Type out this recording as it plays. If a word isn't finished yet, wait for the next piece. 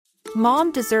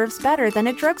Mom deserves better than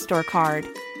a drugstore card.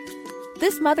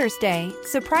 This Mother's Day,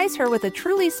 surprise her with a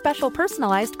truly special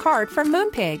personalized card from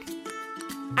Moonpig.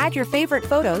 Add your favorite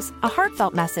photos, a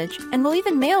heartfelt message, and we'll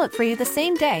even mail it for you the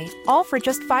same day, all for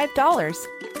just $5.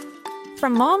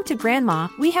 From mom to grandma,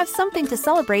 we have something to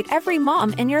celebrate every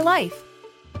mom in your life.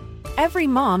 Every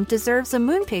mom deserves a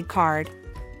Moonpig card.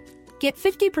 Get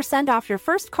 50% off your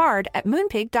first card at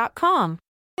moonpig.com.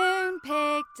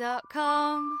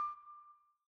 Moonpig.com.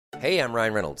 Hey, I'm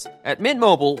Ryan Reynolds. At Mint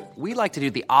Mobile, we like to do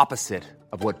the opposite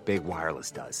of what Big Wireless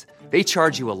does. They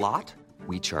charge you a lot,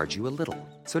 we charge you a little.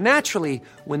 So naturally,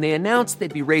 when they announced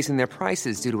they'd be raising their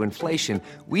prices due to inflation,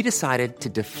 we decided to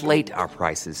deflate our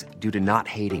prices due to not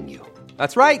hating you.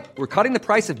 That's right. We're cutting the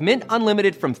price of Mint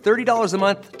Unlimited from $30 a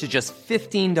month to just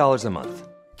 $15 a month.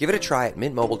 Give it a try at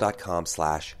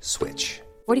mintmobile.com/switch.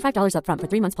 $45 up front for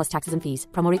 3 months plus taxes and fees.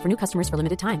 Promo rate for new customers for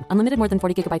limited time. Unlimited more than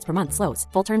 40 gigabytes per month slows.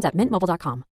 Full terms at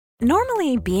mintmobile.com.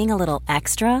 Normally, being a little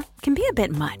extra can be a bit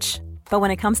much. But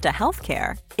when it comes to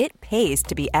healthcare, it pays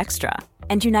to be extra.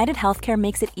 And United Healthcare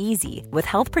makes it easy with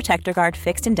Health Protector Guard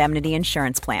fixed indemnity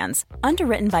insurance plans.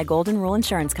 Underwritten by Golden Rule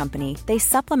Insurance Company, they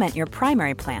supplement your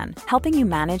primary plan, helping you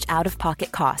manage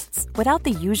out-of-pocket costs without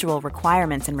the usual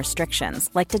requirements and restrictions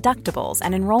like deductibles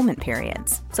and enrollment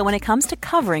periods. So when it comes to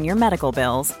covering your medical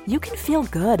bills, you can feel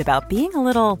good about being a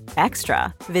little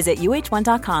extra. Visit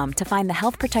uh1.com to find the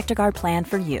Health Protector Guard plan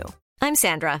for you. I'm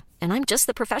Sandra, and I'm just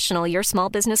the professional your small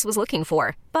business was looking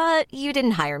for. But you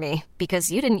didn't hire me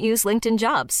because you didn't use LinkedIn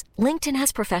Jobs. LinkedIn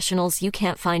has professionals you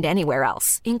can't find anywhere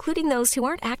else, including those who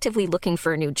aren't actively looking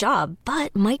for a new job,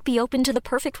 but might be open to the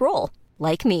perfect role,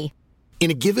 like me. In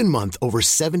a given month, over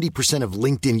 70% of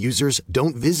LinkedIn users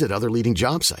don't visit other leading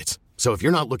job sites. So if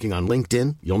you're not looking on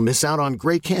LinkedIn, you'll miss out on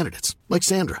great candidates like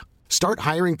Sandra. Start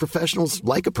hiring professionals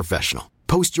like a professional.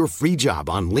 Post your free job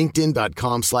on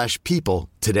linkedin.com/people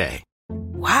today.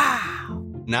 Wow.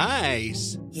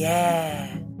 Nice.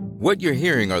 Yeah. What you're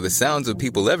hearing are the sounds of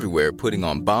people everywhere putting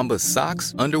on Bombas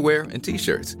socks, underwear, and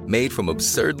T-shirts made from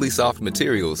absurdly soft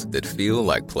materials that feel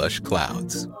like plush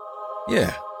clouds.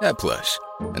 Yeah, that plush.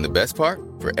 And the best part?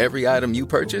 For every item you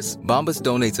purchase, Bombas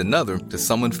donates another to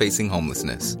someone facing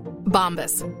homelessness.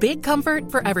 Bombas. Big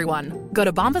comfort for everyone. Go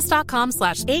to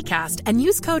bombas.com/ACAST and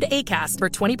use code ACAST for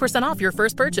 20% off your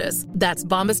first purchase. That's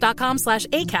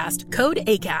bombas.com/ACAST. Code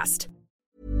ACAST.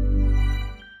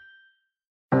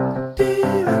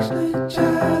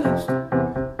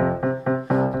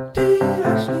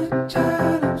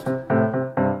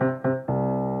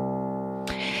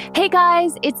 Hey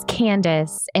guys, it's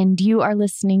Candace, and you are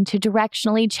listening to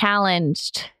Directionally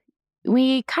Challenged.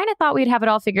 We kind of thought we'd have it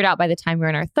all figured out by the time we're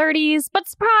in our 30s, but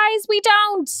surprise, we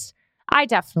don't. I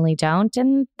definitely don't,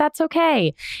 and that's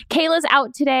okay. Kayla's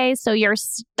out today, so you're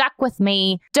stuck with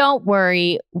me. Don't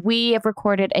worry. We have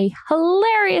recorded a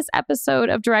hilarious episode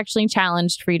of Directionally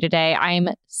Challenged for you today. I am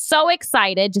so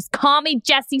excited. Just call me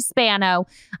Jessie Spano.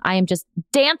 I am just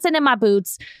dancing in my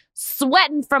boots,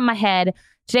 sweating from my head.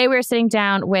 Today, we're sitting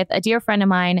down with a dear friend of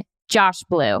mine, Josh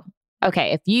Blue.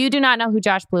 Okay, if you do not know who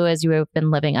Josh Blue is, you have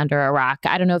been living under a rock.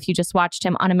 I don't know if you just watched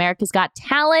him on America's Got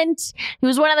Talent. He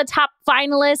was one of the top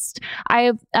finalists. I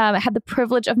have had the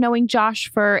privilege of knowing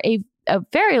Josh for a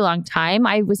very long time.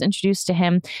 I was introduced to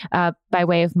him by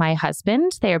way of my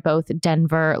husband. They are both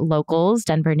Denver locals,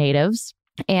 Denver natives.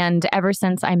 And ever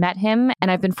since I met him,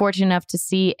 and I've been fortunate enough to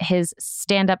see his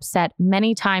stand-up set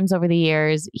many times over the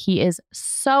years, he is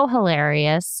so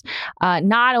hilarious,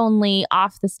 not only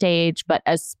off the stage, but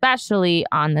especially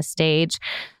on the stage.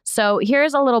 So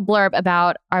here's a little blurb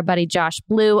about our buddy Josh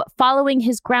Blue. Following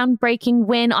his groundbreaking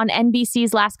win on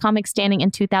NBC's Last Comic Standing in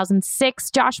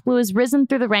 2006, Josh Blue has risen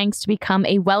through the ranks to become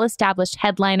a well-established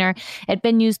headliner at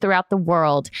venues throughout the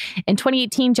world. In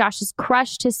 2018, Josh has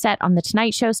crushed his set on The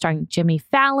Tonight Show starring Jimmy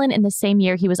Fallon. In the same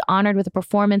year, he was honored with a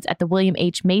performance at the William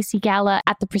H. Macy Gala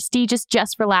at the prestigious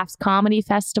Just for Laughs Comedy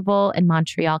Festival in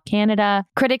Montreal, Canada.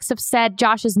 Critics have said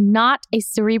Josh is not a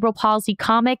cerebral palsy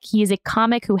comic. He is a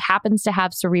comic who happens to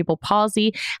have cerebral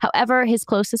palsy. However, his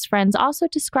closest friends also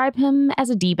describe him as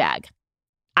a D-bag.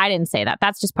 I didn't say that.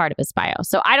 That's just part of his bio.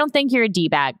 So I don't think you're a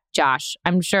D-bag, Josh.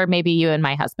 I'm sure maybe you and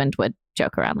my husband would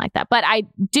joke around like that. But I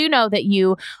do know that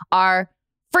you are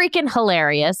freaking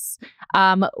hilarious.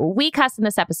 We cuss in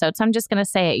this episode, so I'm just going to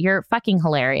say it. You're fucking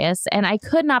hilarious. And I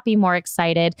could not be more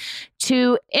excited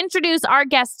to introduce our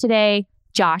guest today,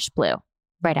 Josh Blue,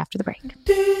 right after the break.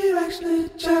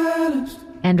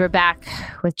 And we're back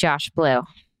with Josh Blue.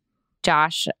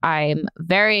 Josh, I'm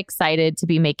very excited to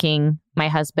be making my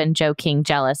husband, Joe King,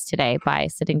 jealous today by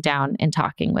sitting down and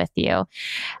talking with you.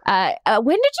 When did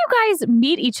you guys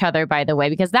meet each other, by the way?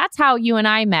 Because that's how you and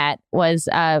I met, was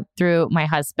through my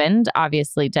husband,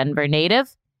 obviously Denver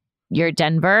native. You're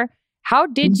Denver. How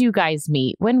did you guys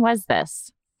meet? When was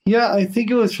this? Yeah, I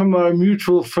think it was from our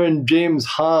mutual friend, James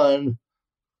Hahn,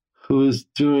 who was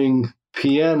doing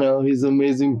piano. He's an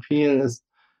amazing pianist.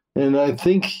 And I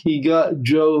think he got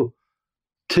Joe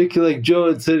like Joe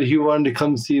had said he wanted to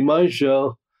come see my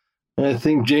show. And I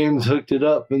think James hooked it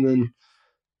up, and then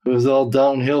it was all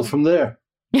downhill from there.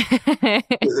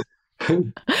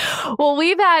 Well,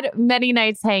 we've had many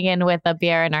nights hanging with a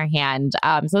beer in our hand.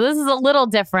 So this is a little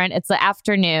different. It's the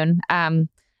afternoon.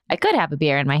 I could have a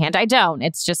beer in my hand. I don't.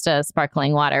 It's just a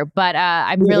sparkling water. But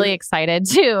I'm really excited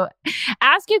to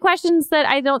ask you questions that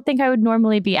I don't think I would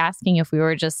normally be asking if we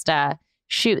were just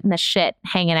shooting the shit,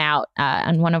 hanging out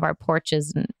on one of our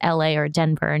porches in LA or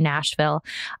Denver or Nashville.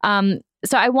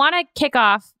 So I want to kick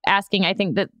off asking, I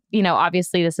think that,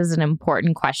 obviously this is an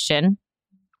important question,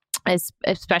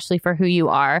 especially for who you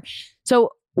are. So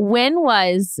when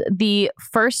was the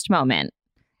first moment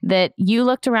that you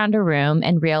looked around a room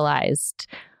and realized,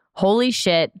 holy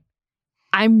shit,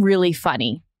 I'm really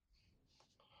funny?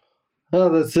 Oh,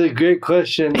 that's a great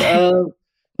question.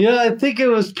 I think it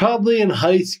was probably in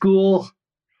high school.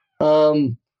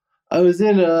 I was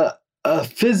in a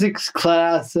physics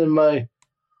class, and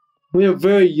we had a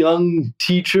very young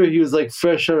teacher. He was like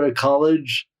fresh out of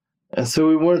college. And so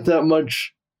we weren't that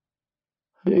much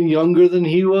younger than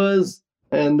he was.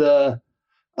 And I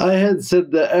had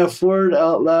said the F word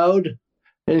out loud,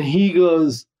 and he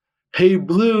goes, "Hey,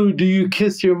 Blue, do you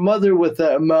kiss your mother with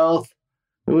that mouth?"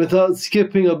 And without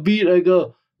skipping a beat, I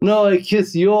go, "No, I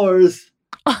kiss yours."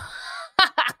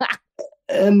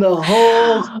 And the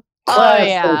whole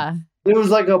class, there was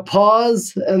like a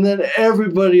pause, and then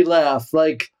everybody laughed.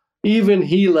 Like, even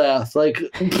he laughed. Like,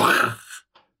 I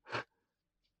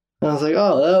was like,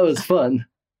 oh, that was fun.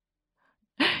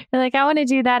 You're like, I want to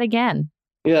do that again.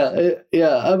 Yeah.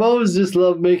 I've always just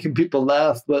loved making people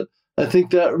laugh, but I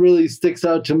think that really sticks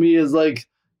out to me as like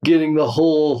getting the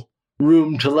whole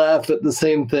room to laugh at the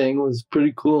same thing was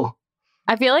pretty cool.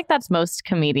 I feel like that's most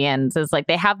comedians, is like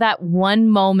they have that one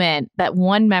moment, that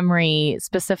one memory,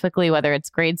 specifically, whether it's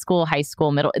grade school, high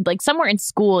school, middle, like somewhere in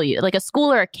school, like a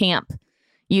school or a camp,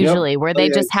 usually, where they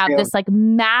just have this like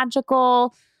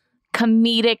magical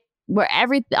comedic, where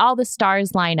all the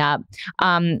stars line up.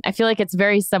 I feel like it's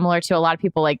very similar to a lot of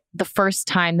people, like the first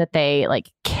time that they like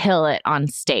kill it on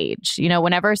stage.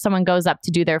 Whenever someone goes up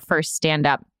to do their first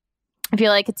stand-up, I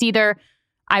feel like it's either,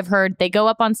 I've heard they go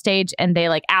up on stage and they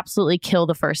like absolutely kill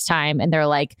the first time, and they're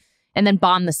like, and then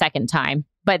bomb the second time,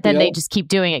 but then they just keep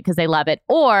doing it because they love it.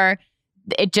 Or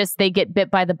they get bit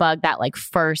by the bug that like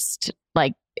first,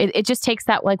 like it just takes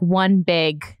that like one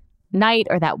big night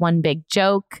or that one big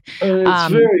joke.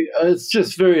 It's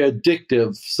just very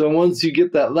addictive. So once you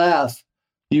get that laugh,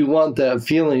 you want that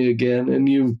feeling again, and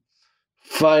you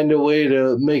find a way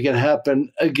to make it happen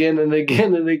again and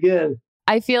again and again.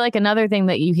 I feel like another thing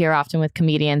that you hear often with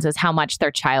comedians is how much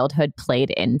their childhood played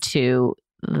into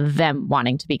them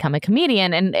wanting to become a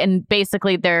comedian, and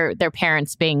basically their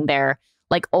parents being their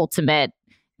like ultimate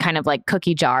kind of like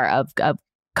cookie jar of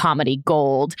comedy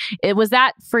gold. Was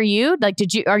that for you? Like,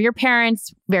 are your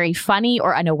parents very funny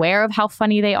or unaware of how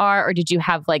funny they are, or did you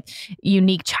have like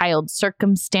unique child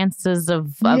circumstances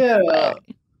of I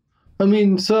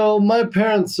mean, so my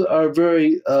parents are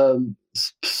very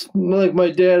like,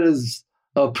 my dad is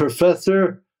a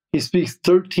professor. He speaks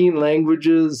 13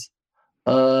 languages,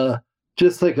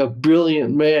 just like a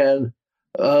brilliant man,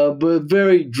 but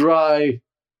very dry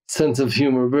sense of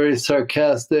humor, very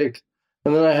sarcastic.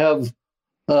 And then I have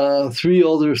 3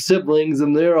 older siblings,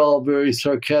 and they're all very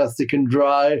sarcastic and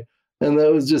dry. And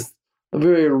that was just a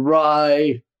very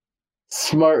wry,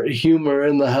 smart humor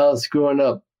in the house growing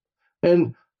up.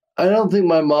 And I don't think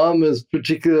my mom is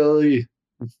particularly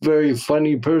very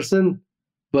funny person,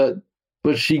 but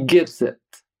she gets it.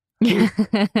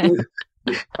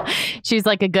 She's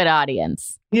like a good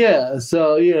audience. Yeah,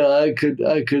 so I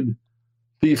could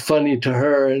be funny to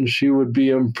her, and she would be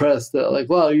impressed that like,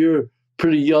 wow, you're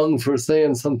pretty young for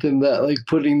saying something that like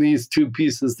putting these two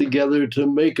pieces together to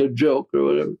make a joke or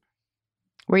whatever.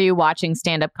 Were you watching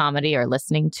stand-up comedy or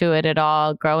listening to it at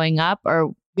all growing up?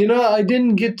 Or I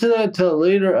didn't get to that till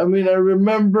later. I mean, I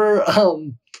remember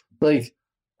like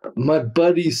my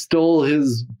buddy stole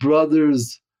his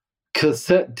brother's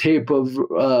cassette tape of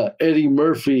Eddie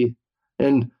Murphy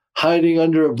and hiding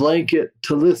under a blanket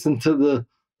to listen to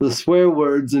the swear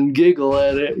words and giggle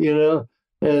at it,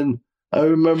 And I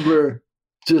remember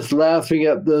just laughing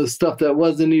at the stuff that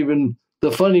wasn't even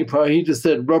the funny part, he just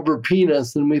said rubber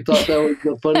penis, and we thought that was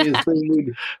the funniest thing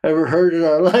we'd ever heard in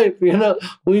our life.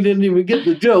 We didn't even get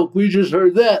the joke. We just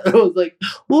heard that. I was like,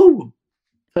 woo,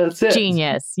 that's it.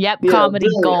 Genius. Yep, yeah, comedy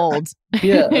gold.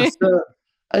 Yeah, so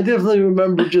I definitely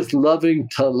remember just loving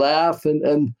to laugh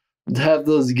and have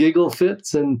those giggle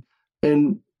fits and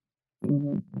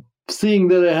seeing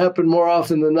that it happened more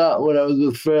often than not when I was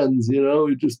with friends.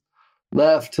 We just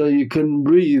laughed till you couldn't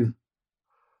breathe.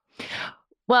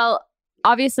 Well,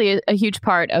 obviously, a huge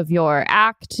part of your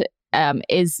act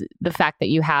is the fact that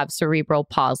you have cerebral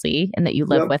palsy and that you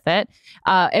live with it.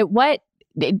 At what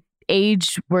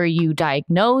age were you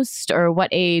diagnosed, or what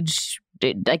age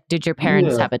did your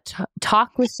parents have a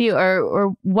talk with you,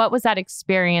 or what was that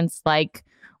experience like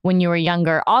when you were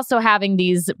younger? Also having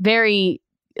these very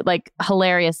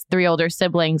hilarious 3 older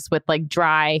siblings with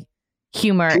dry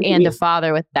humor and a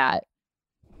father with that.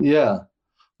 Yeah.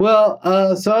 Well,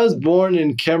 so I was born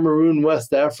in Cameroon,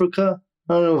 West Africa.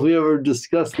 I don't know if we ever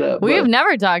discussed that. We have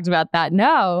never talked about that.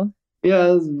 No. Yeah,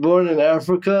 I was born in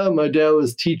Africa. My dad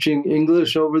was teaching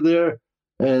English over there,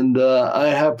 and I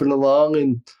happened along,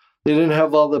 and they didn't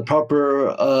have all the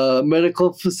proper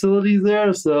medical facilities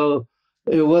there, so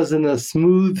it wasn't a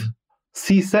smooth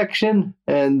C-section,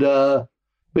 and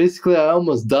basically I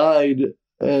almost died,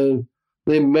 and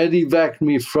they medevaced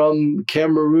me from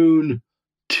Cameroon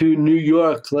to New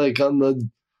York, on the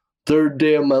 3rd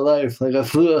day of my life. I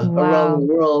flew around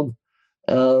the world.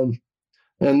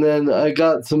 And then I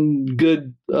got some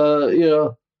good,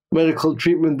 medical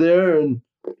treatment there and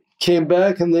came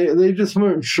back, and they just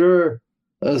weren't sure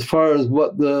as far as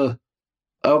what the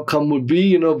outcome would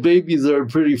be. Babies are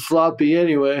pretty floppy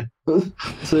anyway.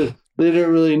 So they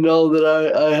didn't really know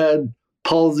that I had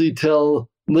palsy till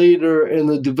later in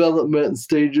the development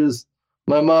stages.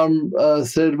 My mom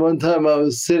said one time I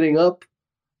was sitting up,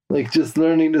 just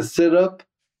learning to sit up,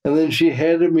 and then she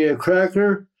handed me a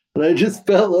cracker, and I just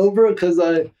fell over because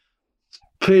I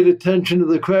paid attention to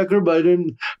the cracker, but I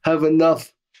didn't have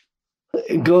enough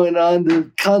going on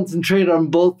to concentrate on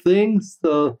both things.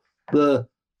 So the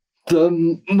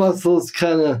muscles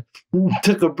kind of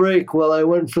took a break while I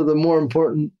went for the more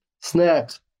important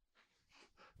snack.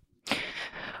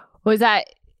 Was that,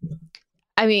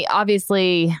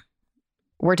 obviously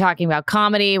we're talking about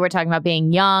comedy, we're talking about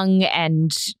being young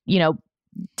and,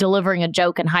 delivering a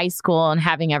joke in high school and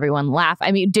having everyone laugh.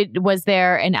 Was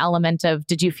there an element of,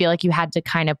 did you feel like you had to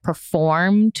kind of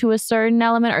perform to a certain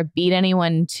element or beat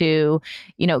anyone to,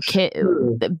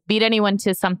 beat anyone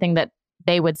to something that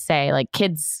they would say?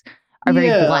 Kids are very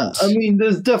blunt.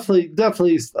 There's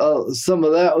definitely some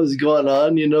of that was going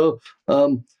on,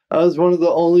 I was one of the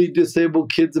only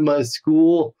disabled kids in my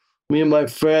school. Me and my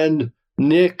friend,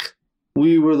 Nick,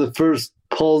 we were the first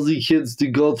palsy kids to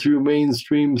go through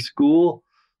mainstream school.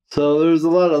 So there's a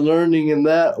lot of learning in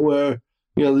that where,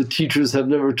 the teachers have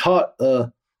never taught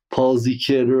a palsy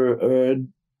kid or a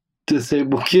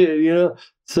disabled kid,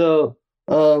 So,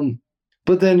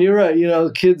 but then you're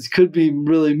right, kids could be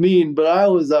really mean, but I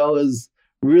was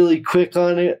really quick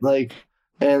on it.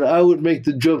 And I would make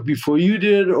the joke before you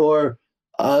did, or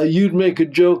you'd make a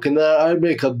joke and then I'd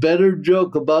make a better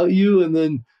joke about you. And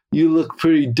then you look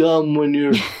pretty dumb when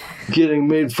you're getting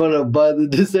made fun of by the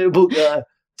disabled guy.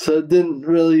 So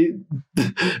it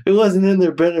wasn't in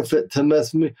their benefit to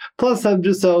mess with me. Plus, I've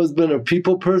just always been a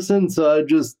people person. So I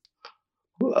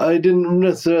didn't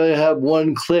necessarily have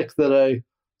one clique that I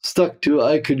stuck to.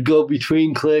 I could go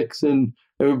between cliques and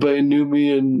everybody knew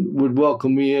me and would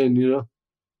welcome me in,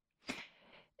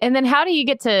 And then how do you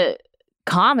get to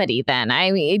comedy then?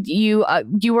 You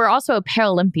were also a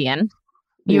Paralympian.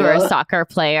 You were a soccer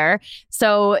player.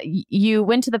 So you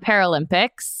went to the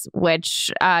Paralympics,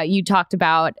 which you talked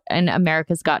about in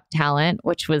America's Got Talent,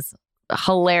 which was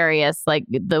hilarious.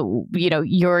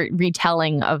 Your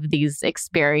retelling of these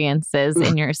experiences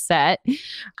in your set.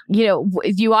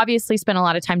 You obviously spent a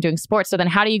lot of time doing sports. So then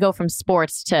how do you go from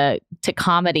sports to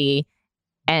comedy?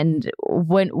 And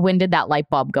when did that light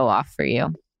bulb go off for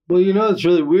you? Well, it's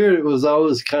really weird. It was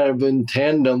always kind of in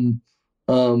tandem.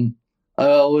 I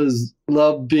always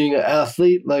loved being an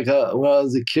athlete. When I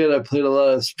was a kid, I played a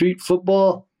lot of street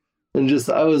football and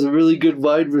I was a really good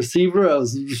wide receiver. I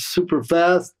was super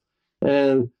fast.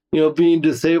 And, being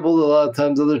disabled, a lot of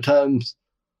times, other times,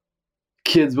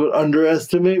 kids would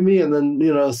underestimate me. And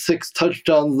then, 6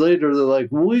 touchdowns later, they're like,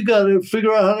 we got to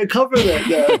figure out how to cover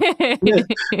that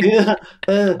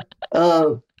guy.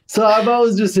 So I've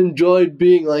always just enjoyed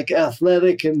being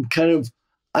athletic and kind of,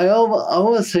 I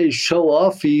want to say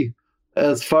show-offy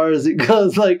as far as it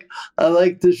goes. I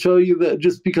like to show you that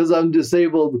just because I'm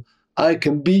disabled, I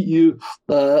can beat you.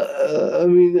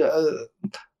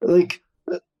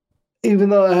 even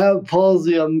though I have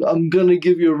palsy, I'm gonna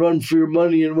give you a run for your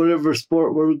money in whatever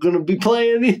sport we're gonna be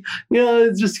playing. You know,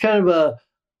 it's just kind of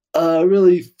a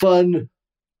really fun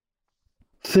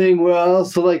thing where I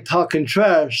also like talking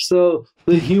trash. So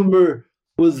the humor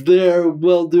was there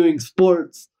while doing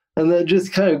sports, and that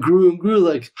just kind of grew and grew.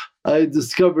 Like I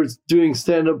discovered doing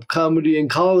stand-up comedy in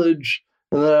college,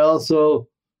 and then I also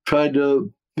tried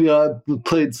to, I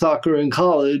played soccer in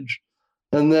college,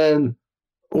 and then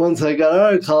once I got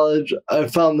out of college, I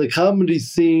found the comedy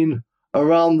scene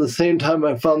around the same time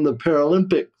I found the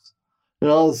Paralympics.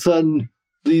 And all of a sudden,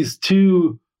 these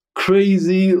two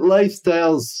crazy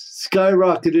lifestyles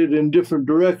skyrocketed in different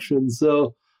directions.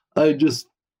 So I just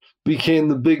became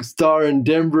the big star in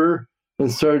Denver and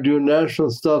started doing national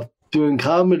stuff, doing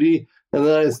comedy. And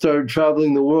then I started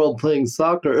traveling the world playing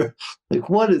soccer. Like,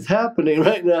 what is happening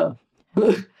right now?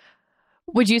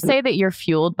 Would you say that you're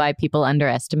fueled by people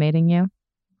underestimating you?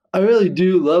 I really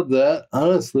do love that,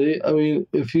 honestly. I mean,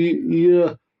 if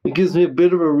it gives me a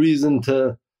bit of a reason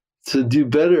to do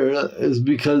better is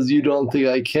because you don't think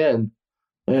I can.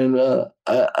 And I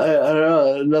don't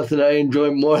know, nothing I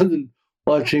enjoy more than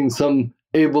watching some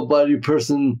able-bodied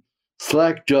person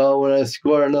slackjaw when I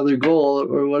score another goal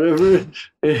or whatever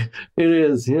it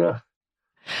is,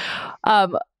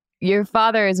 Your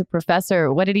father is a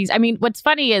professor. What's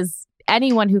funny is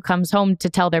anyone who comes home to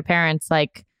tell their parents,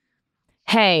 like,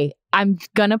 hey, I'm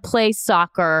going to play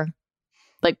soccer,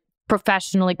 like,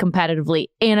 professionally, competitively,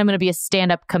 and I'm going to be a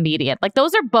stand-up comedian. Like,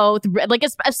 those are both, like,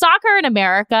 soccer in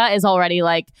America is already,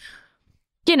 like,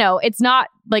 it's not,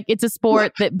 like, it's a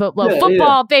sport that, but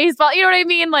football, baseball, you know what I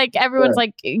mean? Like, everyone's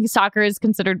like, soccer is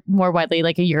considered more widely,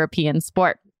 like, a European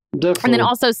sport. Definitely. And then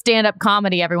also stand-up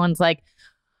comedy, everyone's like,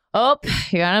 oh,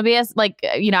 you're going to be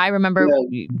I remember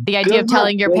the idea of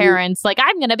telling your parents, like,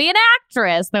 I'm going to be an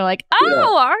actress. They're like,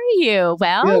 oh, are you?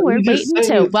 Well, we're waiting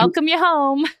to welcome you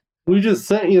home. We just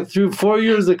sent you through 4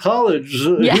 years of college.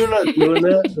 Yeah. You're not doing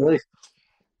that.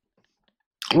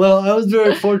 Well, I was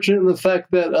very fortunate in the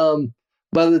fact that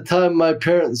by the time my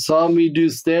parents saw me do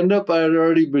stand-up, I had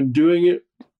already been doing it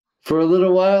for a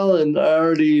little while, and I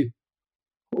already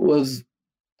was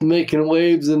making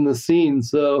waves in the scene.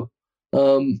 So,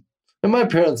 and my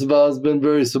parents have always been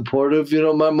very supportive.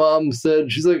 My mom said,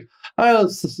 she's like, I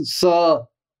saw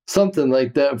something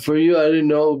like that for you. I didn't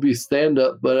know it would be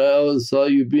stand-up, but I always saw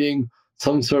you being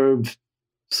some sort of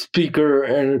speaker,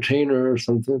 entertainer or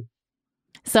something.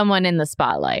 Someone in the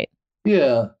spotlight.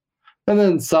 Yeah. And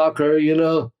then soccer,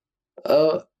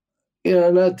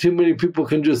 not too many people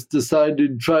can just decide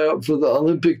to try out for the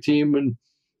Olympic team and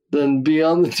then be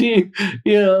on the team,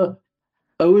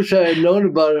 I wish I had known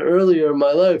about it earlier in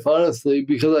my life, honestly,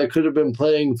 because I could have been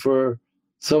playing for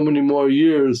so many more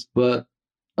years. But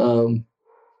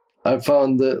I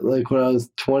found that, like, when I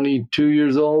was 22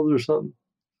 years old or something.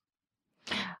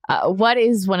 What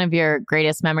is one of your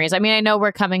greatest memories? I mean, I know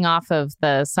we're coming off of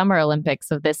the Summer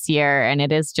Olympics of this year, and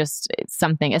it is just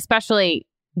something, especially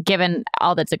given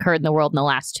all that's occurred in the world in the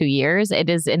last 2 years. It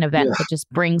is an event that just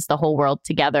brings the whole world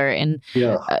together in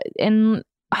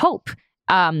hope.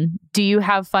 Do you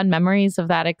have fun memories of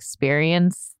that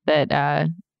experience that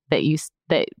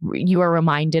you are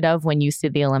reminded of when you see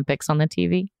the Olympics on the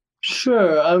TV?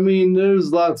 Sure. I mean,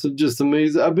 there's lots of just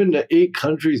amazing. I've been to 8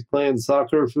 countries playing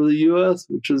soccer for the U.S.,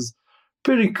 which is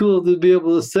pretty cool to be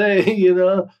able to say,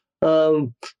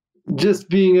 just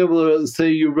being able to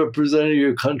say you represented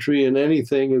your country in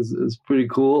anything is pretty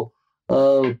cool.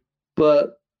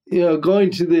 But,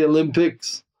 going to the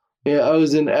Olympics, I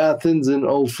was in Athens in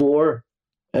 2004.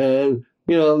 And,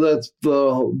 that's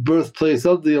the birthplace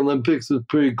of the Olympics. It was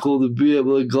pretty cool to be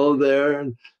able to go there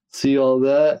and see all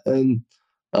that. And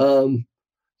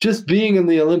just being in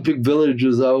the Olympic Village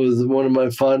is always one of my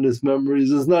fondest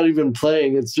memories. It's not even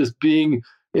playing. It's just being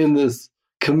in this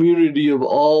community of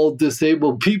all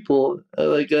disabled people.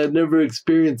 Like, I'd never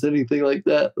experienced anything like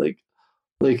that. Like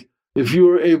if you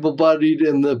were able-bodied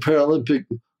in the Paralympic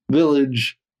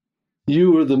Village,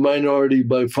 you were the minority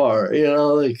by far.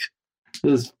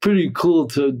 It's pretty cool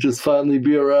to just finally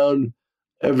be around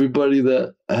everybody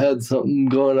that had something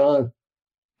going on.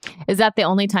 Is that the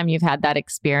only time you've had that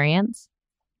experience?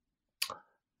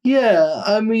 Yeah,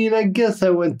 I mean, I guess I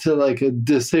went to like a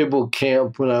disabled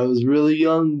camp when I was really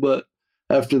young, but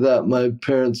after that, my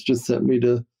parents just sent me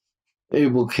to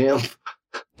able camp.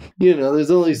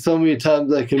 There's only so many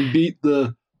times I can beat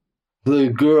the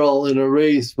girl in a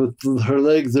race with her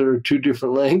legs that are 2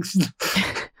 different lengths.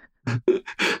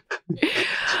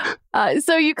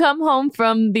 So you come home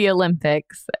from the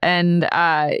Olympics and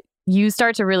you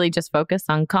start to really just focus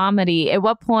on comedy. At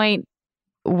what point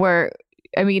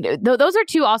I mean, those are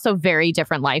two also very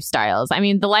different lifestyles. I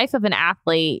mean, the life of an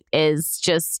athlete is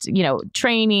just,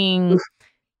 training.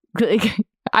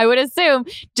 I would assume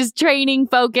just training,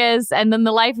 focus. And then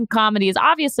the life of comedy is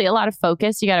obviously a lot of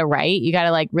focus. You got to write. You got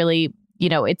to really,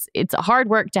 it's hard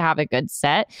work to have a good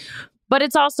set. But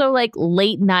it's also like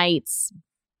late nights,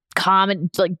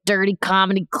 dirty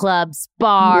comedy clubs,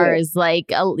 bars,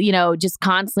 just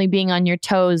constantly being on your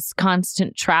toes,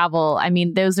 constant travel. I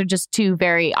mean, those are just two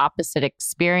very opposite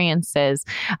experiences.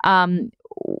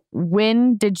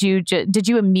 When did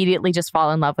you immediately just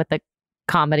fall in love with the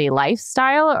comedy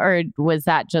lifestyle, or was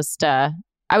that just I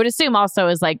would assume also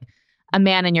as like a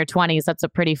man in your 20s, that's a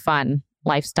pretty fun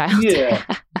lifestyle.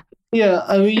 Yeah.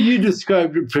 I mean, you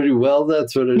described it pretty well.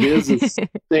 That's what it is. It's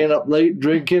staying up late,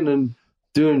 drinking and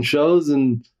doing shows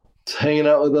and hanging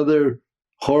out with other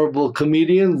horrible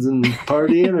comedians and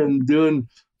partying and doing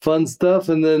fun stuff.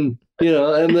 And then,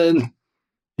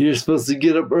 you're supposed to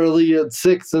get up early at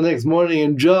 6 the next morning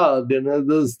and jog. And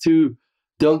those two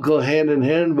don't go hand in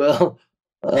hand well.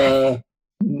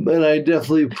 And I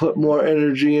definitely put more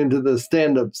energy into the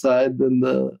stand-up side than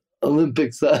the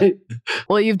Olympic side.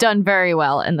 Well, you've done very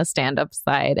well in the stand-up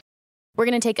side. We're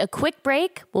going to take a quick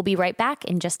break. We'll be right back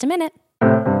in just a minute.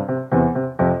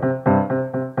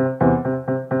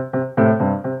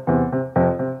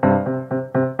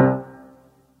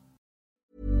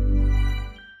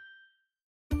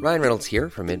 Ryan Reynolds here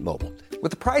from Mint Mobile. With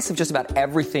the price of just about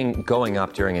everything going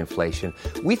up during inflation,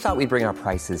 we thought we'd bring our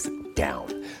prices down.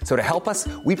 So to help us,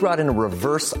 we brought in a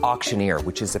reverse auctioneer,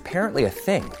 which is apparently a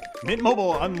thing. Mint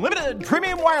Mobile Unlimited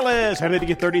Premium Wireless. How to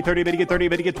get 30, 30, bit to get 30,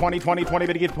 bit to get 20, 20, 20,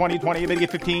 bit to get 20, 20, bit to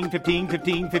get 15, 15,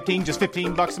 15, 15, just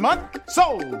 $15 a month?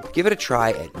 Sold! Give it a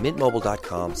try at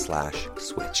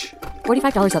mintmobile.com/switch.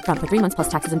 $45 up front for 3 months plus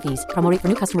taxes and fees. Promo rate for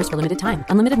new customers for limited time.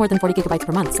 Unlimited more than 40 gigabytes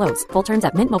per month. Slows full terms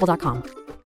at mintmobile.com.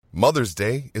 Mother's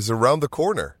Day is around the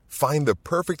corner. Find the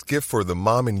perfect gift for the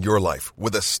mom in your life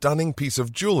with a stunning piece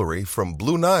of jewelry from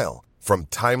Blue Nile. From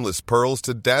timeless pearls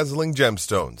to dazzling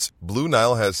gemstones, Blue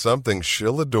Nile has something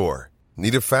she'll adore.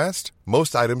 Need it fast?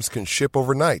 Most items can ship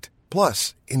overnight.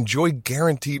 Plus, enjoy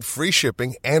guaranteed free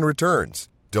shipping and returns.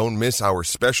 Don't miss our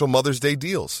special Mother's Day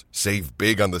deals. Save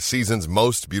big on the season's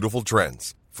most beautiful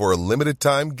trends. For a limited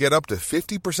time, get up to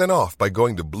 50% off by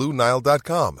going to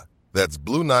BlueNile.com. That's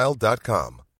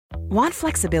BlueNile.com. Want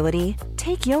flexibility?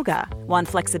 Take yoga. Want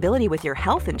flexibility with your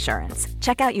health insurance?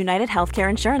 Check out United Healthcare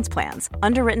Insurance Plans.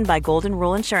 Underwritten by Golden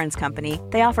Rule Insurance Company,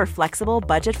 they offer flexible,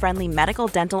 budget-friendly medical,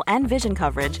 dental, and vision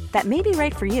coverage that may be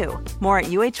right for you. More at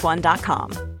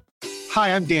UH1.com.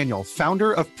 Hi, I'm Daniel,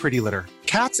 founder of Pretty Litter.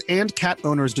 Cats and cat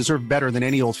owners deserve better than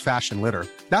any old-fashioned litter.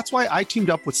 That's why I teamed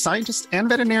up with scientists and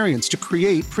veterinarians to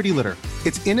create Pretty Litter.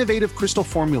 Its innovative crystal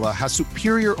formula has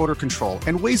superior odor control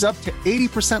and weighs up to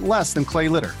 80% less than clay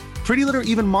litter. Pretty Litter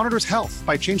even monitors health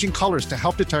by changing colors to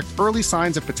help detect early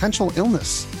signs of potential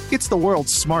illness. It's the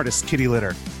world's smartest kitty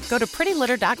litter. Go to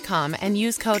prettylitter.com and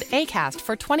use code ACAST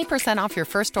for 20% off your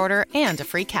first order and a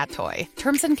free cat toy.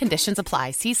 Terms and conditions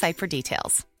apply. See site for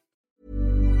details.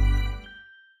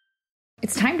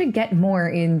 It's time to get more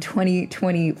in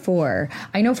 2024.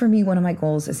 I know for me, one of my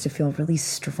goals is to feel really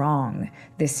strong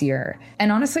this year.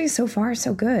 And honestly, so far,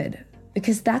 so good.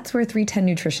 Because that's where 310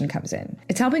 Nutrition comes in.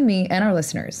 It's helping me and our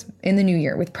listeners in the new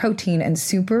year with protein and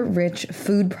super rich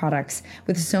food products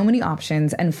with so many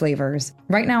options and flavors.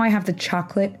 Right now I have the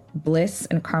chocolate bliss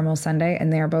and caramel sundae,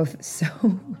 and they are both so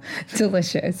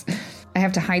delicious. I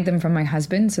have to hide them from my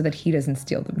husband so that he doesn't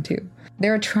steal them too.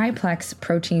 They're a triplex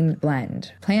protein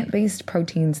blend, plant-based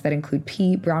proteins that include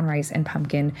pea, brown rice, and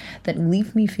pumpkin that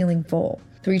leave me feeling full.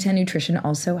 310 Nutrition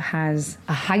also has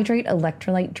a Hydrate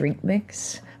electrolyte drink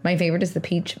mix. My favorite is the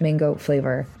peach mango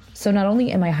flavor. So not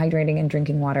only am I hydrating and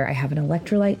drinking water, I have an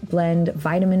electrolyte blend,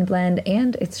 vitamin blend,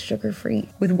 and it's sugar-free.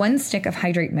 With one stick of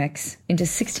Hydrate mix into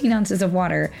 16 ounces of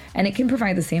water, and it can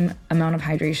provide the same amount of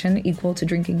hydration equal to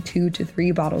drinking 2 to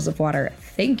 3 bottles of water.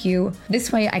 Thank you.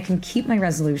 This way I can keep my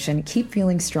resolution, keep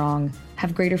feeling strong,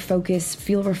 have greater focus,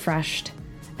 feel refreshed,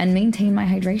 and maintain my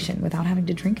hydration without having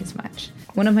to drink as much.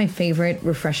 One of my favorite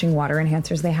refreshing water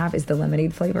enhancers they have is the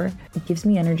lemonade flavor. It gives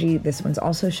me energy. This one's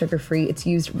also sugar-free. It's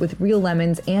used with real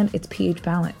lemons and it's pH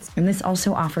balanced. And this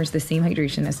also offers the same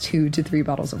hydration as 2 to 3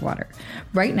 bottles of water.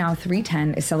 Right now,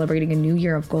 310 is celebrating a new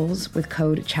year of goals with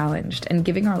code CHALLENGED and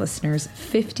giving our listeners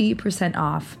 50%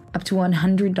 off up to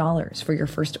 $100 for your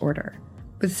first order.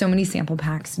 with so many sample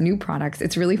packs, new products.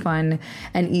 It's really fun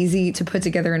and easy to put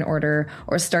together an order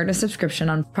or start a subscription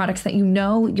on products that you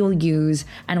know you'll use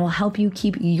and will help you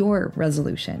keep your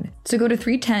resolution. So go to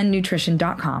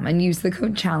 310nutrition.com and use the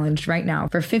code CHALLENGED right now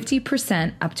for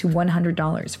 50% up to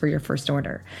 $100 for your first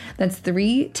order. That's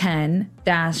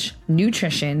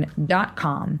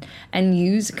 310-nutrition.com and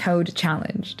use code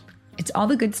CHALLENGED. It's all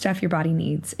the good stuff your body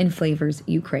needs in flavors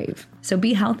you crave. So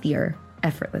be healthier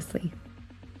effortlessly.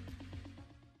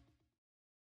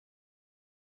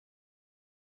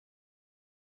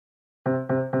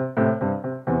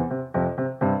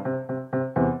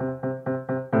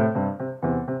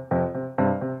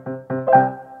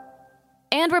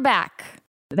 And we're back.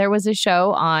 There was a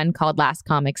show on called Last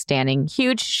Comic Standing,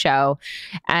 huge show,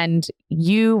 and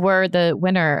you were the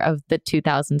winner of the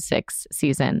 2006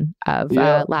 season of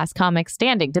Last Comic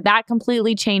Standing. Did that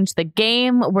completely change the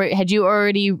game? Had you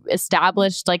already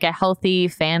established like a healthy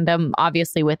fandom,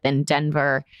 obviously within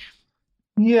Denver?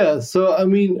 Yeah, so I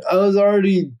mean, I was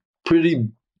already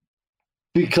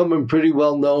becoming pretty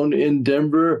well known in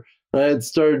Denver. I had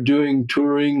started doing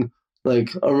touring like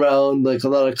around like a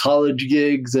lot of college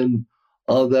gigs and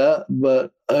all that,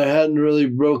 but I hadn't really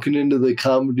broken into the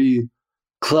comedy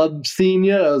club scene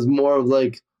yet. I was more of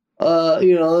like,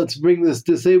 let's bring this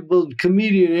disabled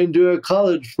comedian into our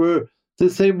college for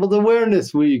Disabled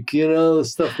Awareness Week,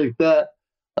 stuff like that.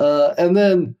 And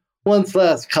then once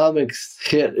Last Comics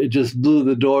hit, it just blew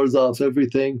the doors off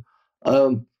everything.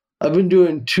 I've been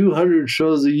doing 200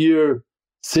 shows a year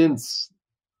since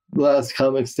Last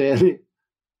Comic Standing.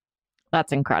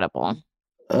 That's incredible.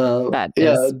 That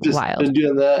is just wild. Been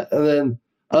doing that, and then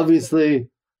obviously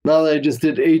now that I just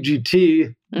did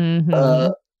AGT,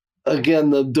 again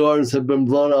the doors have been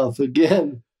blown off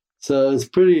again. So it's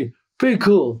pretty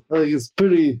cool. Like it's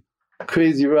pretty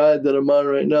crazy ride that I'm on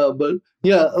right now. But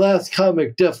yeah, Last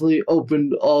Comic definitely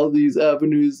opened all these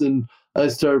avenues, and I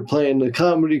started playing the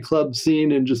comedy club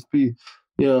scene and just be,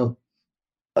 like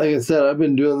I said, I've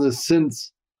been doing this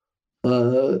since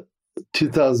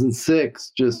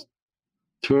 2006, just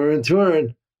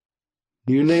touring.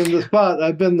 You name the spot,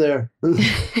 I've been there.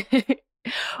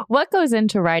 What goes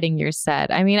into writing your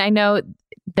set? I mean, I know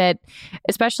that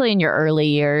especially in your early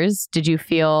years, did you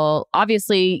feel,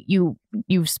 obviously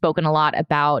you've spoken a lot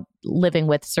about living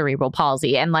with cerebral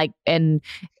palsy and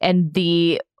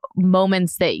the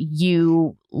moments that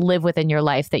you live within your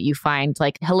life that you find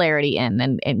like hilarity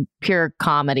in and pure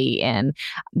comedy in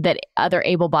that other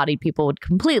able-bodied people would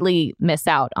completely miss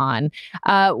out on.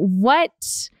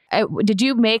 Did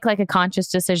you make like a conscious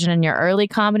decision in your early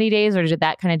comedy days, or did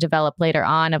that kind of develop later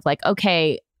on of like,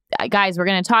 okay, guys, we're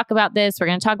going to talk about this, we're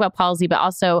going to talk about palsy, but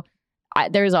also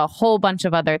there's a whole bunch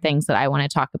of other things that I want to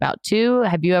talk about too.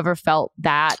 Have you ever felt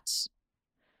that?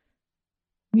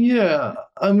 Yeah,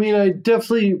 I mean, I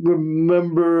definitely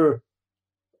remember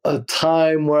a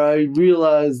time where I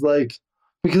realized, like,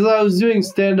 because I was doing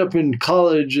stand-up in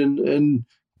college and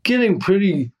getting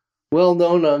pretty well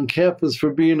known on campus for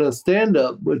being a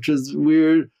stand-up, which is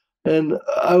weird. And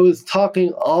I was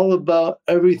talking all about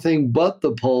everything but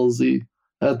the palsy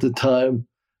at the time.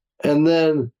 And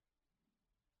then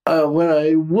when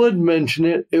I would mention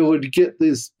it, it would get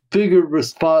this bigger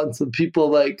response of people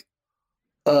like,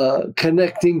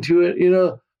 connecting to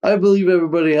it. I believe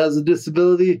everybody has a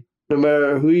disability. No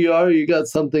matter who you are, you got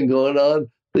something going on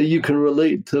that you can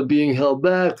relate to being held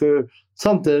back or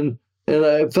something. And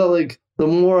I felt like the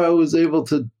more I was able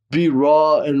to be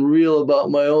raw and real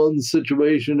about my own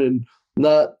situation and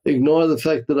not ignore the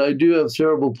fact that I do have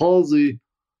cerebral palsy,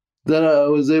 then I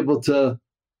was able to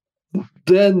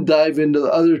then dive into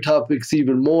the other topics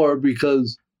even more,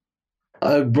 because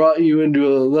I brought you into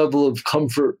a level of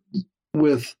comfort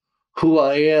with who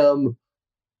I am,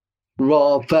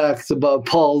 raw facts about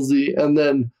palsy, and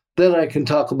then I can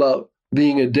talk about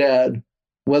being a dad,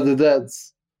 whether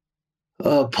that's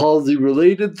a palsy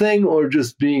related thing or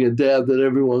just being a dad that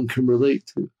everyone can relate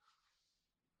to.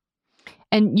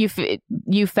 And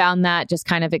you found that just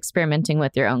kind of experimenting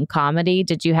with your own comedy.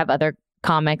 Did you have other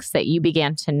comics that you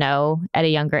began to know at a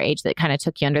younger age that kind of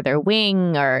took you under their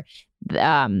wing, or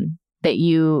that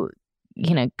you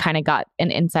kind of got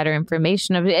an insider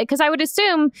information of it? Because I would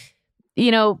assume,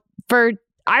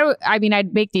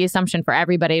 I'd make the assumption for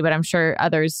everybody, but I'm sure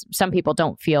some people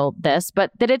don't feel this,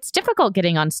 but that it's difficult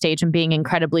getting on stage and being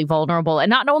incredibly vulnerable and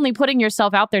not only putting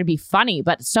yourself out there to be funny,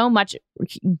 but so much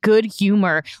good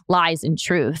humor lies in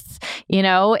truth,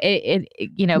 Yeah.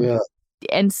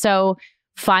 And so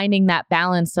finding that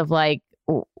balance of like,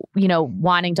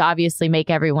 wanting to obviously make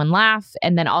everyone laugh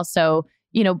and then also,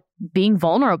 being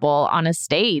vulnerable on a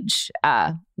stage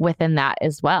within that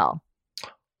as well.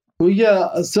 Well,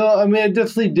 yeah. So, I mean, I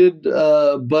definitely did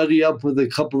buddy up with a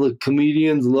couple of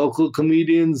comedians, local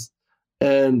comedians,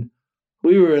 and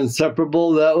we were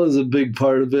inseparable. That was a big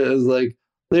part of it. Is like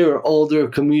they were older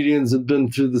comedians, had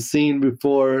been through the scene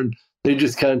before, and they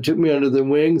just kind of took me under their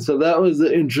wing. So that was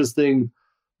interesting.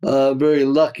 Very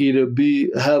lucky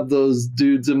to have those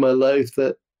dudes in my life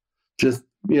that just,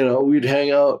 we'd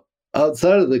hang out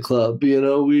outside of the club.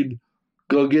 We'd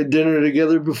go get dinner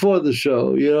together before the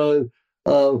show.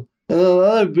 And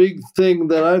another big thing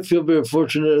that I feel very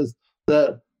fortunate is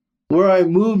that where I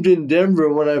moved in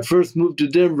Denver, when I first moved to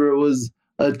Denver, it was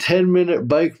a 10-minute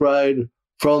bike ride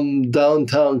from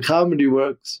downtown Comedy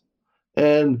Works.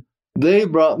 And they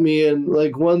brought me in,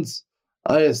 like, once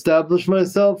I established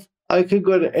myself, I could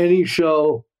go to any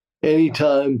show,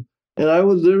 anytime. And I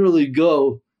would literally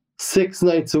go 6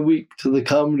 nights a week to the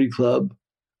comedy club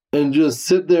and just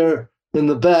sit there in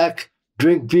the back,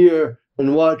 drink beer,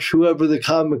 and watch whoever the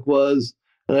comic was.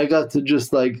 And I got to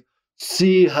just like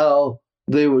see how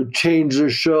they would change their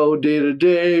show day to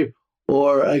day,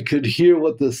 or I could hear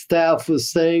what the staff was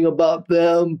saying about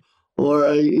them, or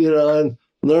and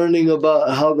learning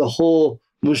about how the whole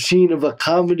machine of a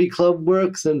comedy club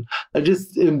works. And I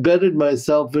just embedded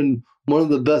myself in one of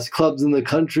the best clubs in the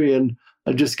country, and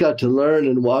I just got to learn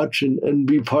and watch and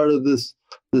be part of this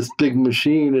big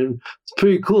machine. And it's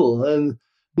pretty cool. And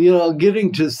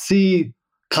getting to see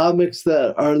comics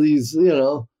that are these,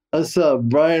 I saw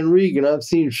Brian Regan, I've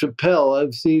seen Chappelle,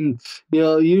 I've seen,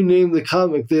 you name the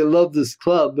comic, they love this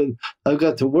club. And I've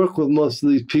got to work with most of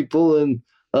these people,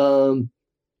 and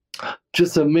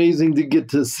just amazing to get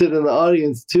to sit in the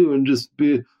audience too and just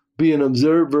be an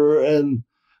observer. And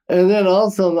then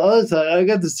also on the other side, I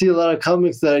got to see a lot of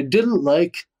comics that I didn't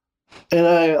like. And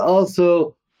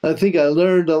I think I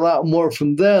learned a lot more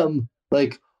from them.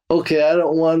 Like, okay, I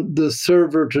don't want the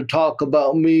server to talk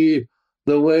about me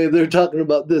the way they're talking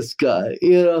about this guy,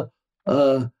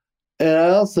 And I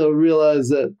also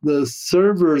realized that the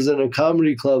servers in a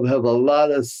comedy club have a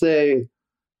lot of say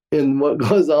in what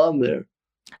goes on there.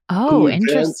 Oh,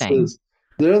 interesting.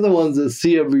 They're the ones that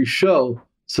see every show.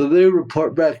 So they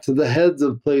report back to the heads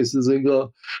of places and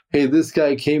go, hey, this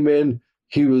guy came in,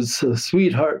 he was a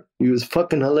sweetheart, he was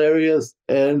fucking hilarious,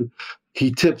 and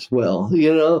he tips well,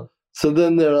 So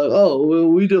then they're like, oh, well,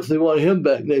 we definitely want him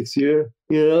back next year,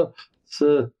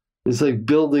 So it's like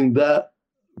building that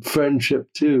friendship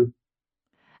too.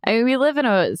 I mean, we live in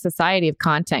a society of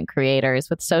content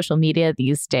creators with social media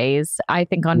these days. I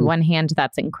think on one hand,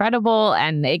 that's incredible,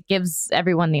 and it gives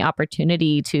everyone the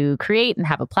opportunity to create and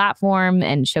have a platform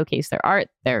and showcase their art,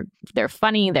 their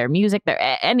funny, their music,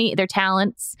 their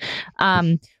talents.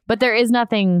 But there is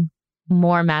nothing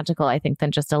more magical, I think,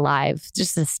 than just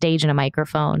a stage and a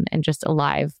microphone and just a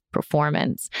live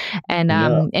performance. And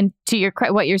and to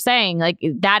what you're saying, like,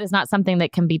 that is not something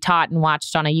that can be taught and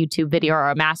watched on a YouTube video or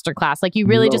a masterclass. Like, you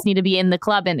really just need to be in the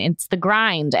club, and it's the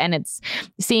grind, and it's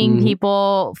seeing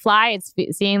people fly, it's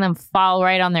seeing them fall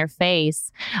right on their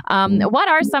face. What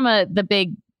are some of the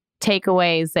big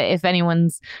takeaways that, if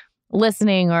anyone's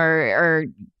listening, or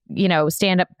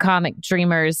stand-up comic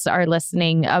dreamers are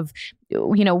listening, of,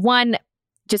 one,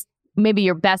 just maybe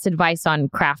your best advice on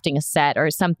crafting a set, or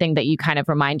something that you kind of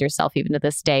remind yourself even to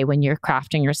this day when you're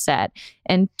crafting your set,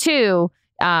 and two,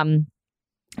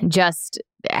 just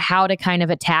how to kind of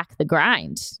attack the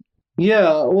grind.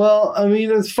 Yeah, well, I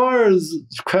mean, as far as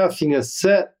crafting a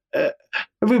set,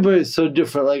 everybody's so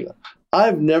different. Like,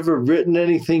 I've never written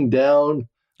anything down.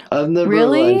 I've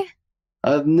never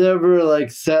I've never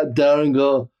sat down and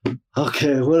go,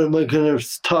 okay, what am I going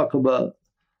to talk about?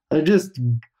 I just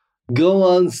go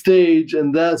on stage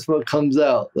and that's what comes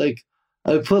out. Like,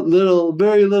 I put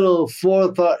very little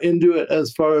forethought into it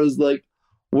as far as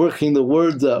working the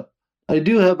words up. I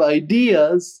do have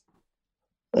ideas,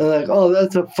 and oh,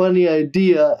 that's a funny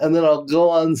idea. And then I'll go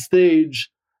on stage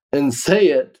and say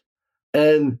it.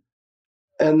 And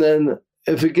then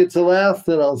if it gets a laugh,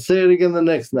 then I'll say it again the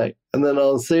next night. And then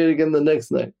I'll say it again the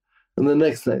next night and the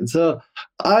next night. So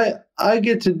I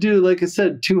get to do, like I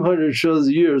said, 200 shows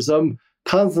a year. So I'm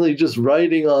constantly just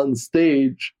writing on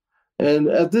stage. And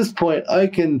at this point, I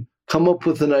can come up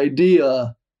with an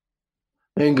idea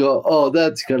and go, oh,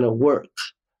 that's going to work.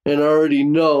 And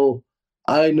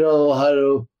I know how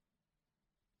to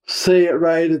say it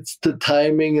right. It's the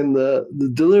timing and the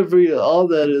delivery, all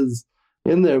that is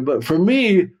in there. But for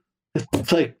me,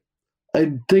 it's like,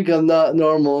 I think I'm not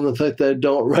normal in the fact that I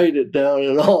don't write it down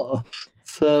at all.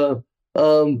 So,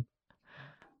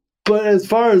 but as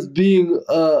far as being,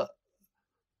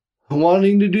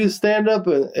 wanting to do stand-up,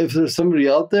 if there's somebody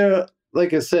out there,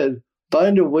 like I said,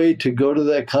 find a way to go to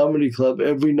that comedy club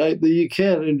every night that you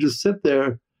can and just sit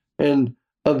there and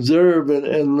observe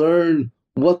and learn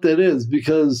what that is.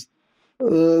 Because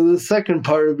the second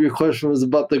part of your question was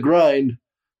about the grind.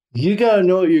 You got to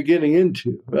know what you're getting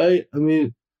into, right? I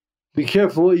mean, be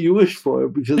careful what you wish for,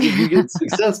 because if you get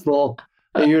successful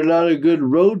and you're not a good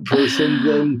road person,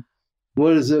 then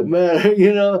what does it matter?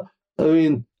 You know, I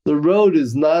mean, the road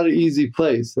is not an easy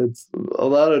place. It's a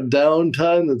lot of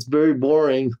downtime that's very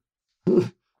boring.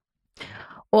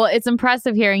 Well, it's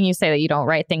impressive hearing you say that you don't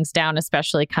write things down,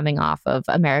 especially coming off of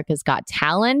America's Got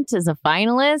Talent as a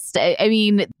finalist. I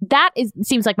mean,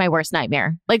 seems like my worst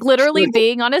nightmare. Like literally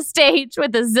being on a stage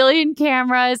with a zillion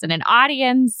cameras and an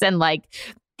audience and like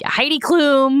Heidi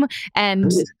Klum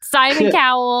and Simon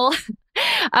Cowell.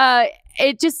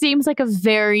 It just seems like a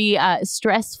very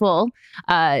stressful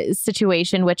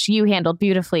situation, which you handled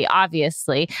beautifully,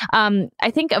 obviously. I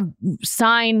think a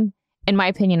sign, in my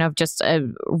opinion, of just a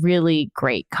really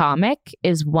great comic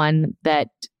is one that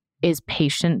is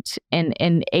patient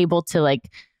and able to like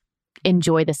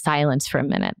enjoy the silence for a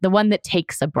minute. The one that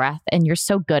takes a breath. And you're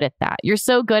so good at that. You're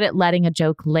so good at letting a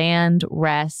joke land,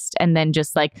 rest, and then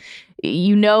just like,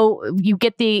 you know, you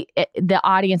get the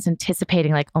audience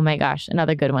anticipating like, oh my gosh,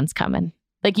 another good one's coming.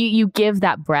 Like you give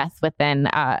that breath within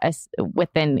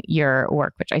your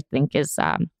work, which I think is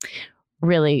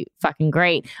really fucking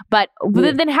great. But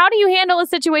then how do you handle a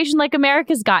situation like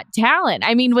America's Got Talent?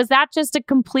 I mean, was that just a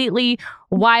completely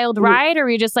wild ride, or were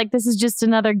you just like, this is just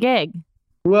another gig?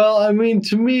 Well, I mean,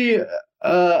 to me,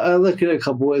 I look at it a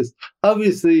couple ways.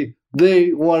 Obviously,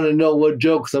 they want to know what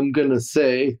jokes I'm going to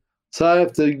say, so I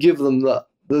have to give them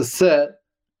the set,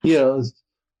 you know.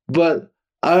 But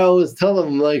I always tell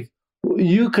them, like,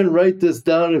 you can write this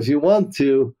down if you want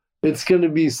to. It's going to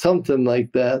be something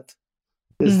like that.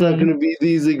 It's not going to be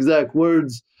these exact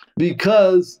words,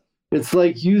 because it's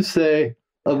like you say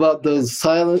about those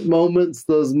silent moments,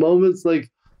 those moments, like,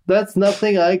 that's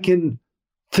nothing I can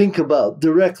think about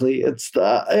directly. It's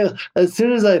as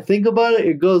soon as I think about it,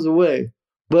 it goes away.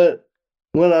 But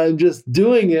when I'm just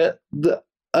doing it,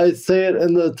 I say it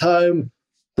in the time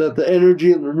that the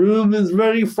energy in the room is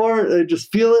ready for it. I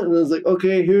just feel it, and it's like,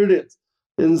 okay, here it is.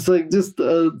 And it's like just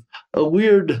a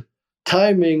weird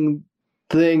timing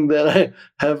thing that I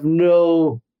have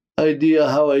no idea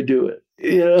how I do it.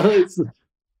 You know, it's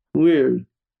weird.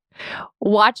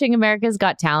 Watching America's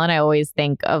Got Talent, I always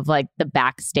think of like the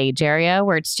backstage area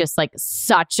where it's just like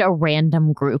such a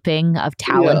random grouping of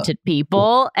talented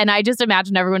people. And I just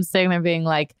imagine everyone sitting there being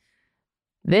like,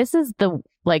 this is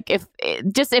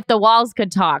if the walls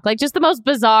could talk, like just the most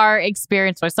bizarre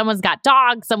experience where someone's got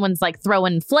dogs, someone's like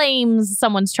throwing flames,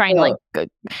 someone's trying to like,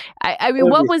 I mean,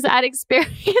 what was that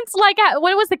experience like?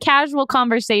 What was the casual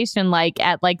conversation like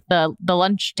at like the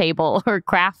lunch table or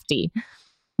Crafty?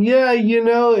 Yeah, you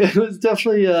know, it was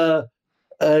definitely an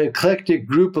eclectic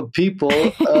group of people.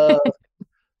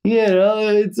 You know,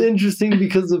 it's interesting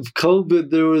because of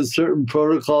COVID, there was certain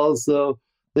protocols, so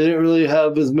they didn't really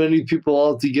have as many people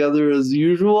all together as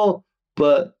usual.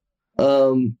 But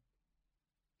for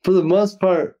the most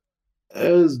part,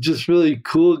 it was just really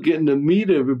cool getting to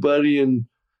meet everybody. And,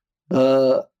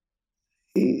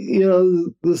 you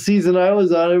know, the season I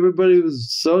was on, everybody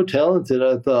was so talented,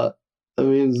 I thought. I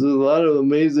mean, there's a lot of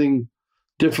amazing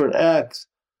different acts.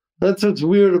 That's what's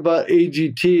weird about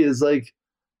AGT is like,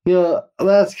 you know,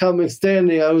 Last Comic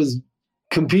Standing, I was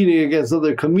competing against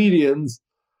other comedians.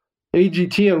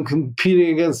 AGT, I'm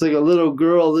competing against like a little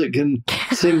girl that can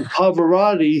sing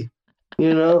Pavarotti,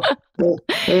 you know?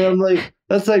 And I'm like,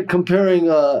 that's like comparing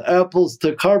apples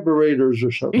to carburetors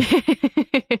or something.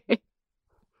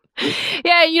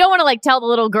 Yeah, you don't want to like tell the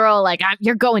little girl like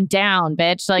you're going down,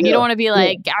 bitch. Like you don't want to be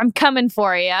like I'm coming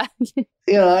for you.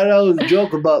 Yeah, I always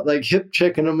joke about like hip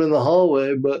checking them in the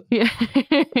hallway, but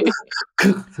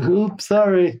oops,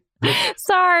 sorry.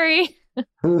 Sorry.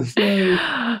 Sorry.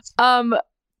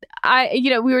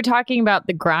 We were talking about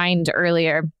the grind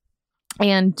earlier.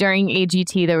 And during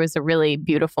AGT, there was a really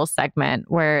beautiful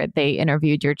segment where they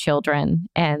interviewed your children,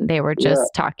 and they were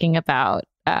just talking about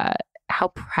how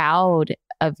proud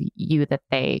of you that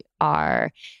they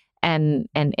are. And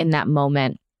in that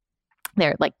moment,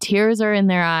 they're like tears are in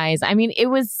their eyes. I mean,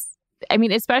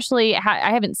 especially I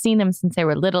haven't seen them since they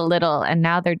were little, and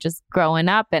now they're just growing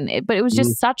up. But it was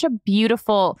just such a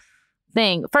beautiful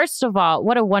thing. First of all,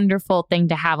 what a wonderful thing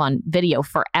to have on video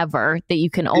forever that you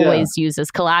can always use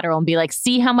as collateral and be like,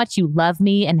 see how much you love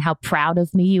me and how proud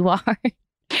of me you are.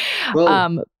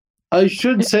 Well, I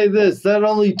should say this. That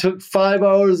only took 5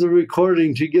 hours of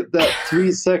recording to get that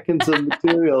 3 seconds of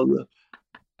material.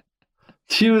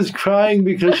 She was crying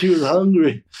because she was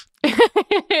hungry.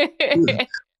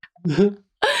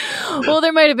 Well,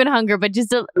 there might have been hunger, but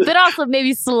but also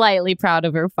maybe slightly proud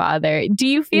of her father. Do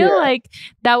you feel like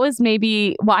that was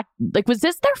maybe was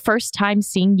this their first time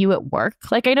seeing you at work?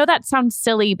 Like, I know that sounds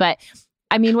silly, but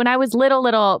I mean, when I was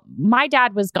little, my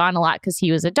dad was gone a lot because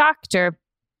he was a doctor.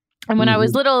 And when I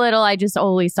was little, I just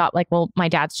always thought like, well, my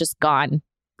dad's just gone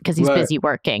because he's busy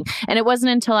working. And it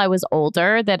wasn't until I was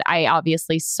older that I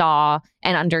obviously saw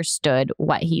and understood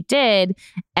what he did.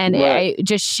 And I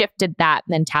just shifted that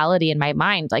mentality in my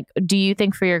mind. Like, do you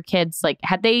think for your kids, like,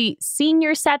 had they seen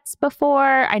your sets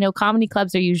before? I know comedy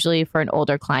clubs are usually for an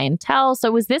older clientele.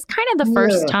 So was this kind of the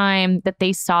first time that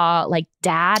they saw like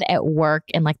dad at work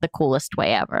in like the coolest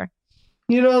way ever?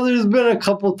 You know, there's been a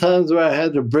couple times where I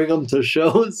had to bring them to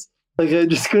shows. Like, I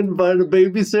just couldn't find a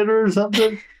babysitter or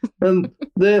something. And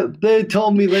they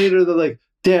told me later, they're like,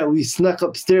 Dad, we snuck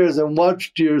upstairs and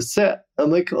watched your set.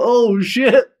 I'm like, oh,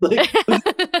 shit. Like,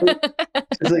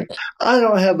 it's like, I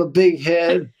don't have a big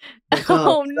head. Like,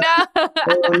 oh, no.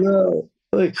 Oh, no.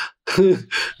 Like,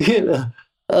 you know.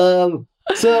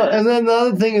 So, and then the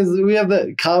other thing is we have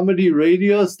that comedy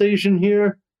radio station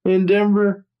here in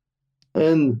Denver.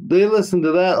 And they listen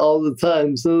to that all the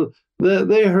time. So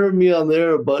they heard me on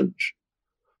there a bunch.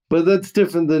 But that's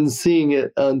different than seeing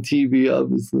it on TV,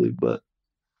 obviously. But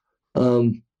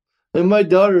and my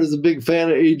daughter is a big fan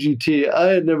of AGT. I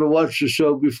had never watched the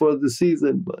show before the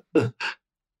season, but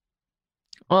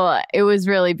well, it was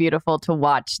really beautiful to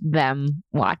watch them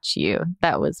watch you.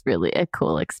 That was really a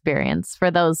cool experience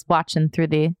for those watching through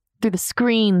the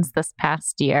screens this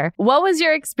past year. What was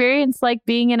your experience like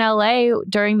being in LA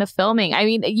during the filming? I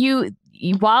mean, you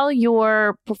while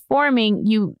you're performing,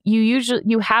 you usually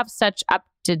have such up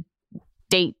to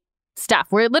date stuff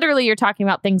where literally you're talking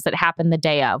about things that happen the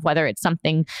day of, whether it's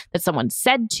something that someone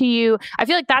said to you. I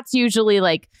feel like that's usually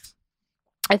like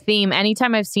a theme.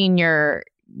 Anytime I've seen your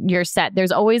set,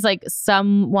 there's always like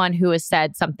someone who has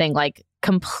said something like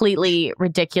completely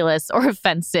ridiculous or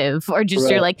offensive, or just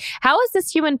you're like, how is this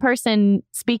human person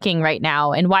speaking right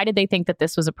now? And why did they think that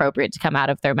this was appropriate to come out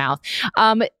of their mouth?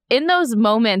 In those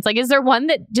moments, like, is there one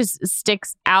that just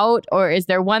sticks out, or is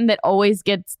there one that always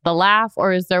gets the laugh,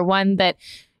 or is there one that,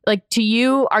 like, to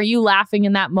you, are you laughing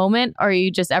in that moment, or are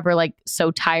you just ever like so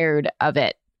tired of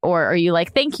it? Or are you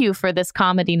like, thank you for this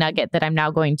comedy nugget that I'm now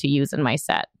going to use in my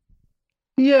set?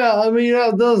 Yeah, I mean,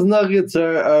 those nuggets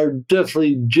are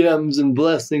definitely gems and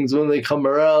blessings when they come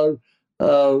around.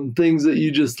 Things that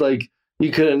you just like,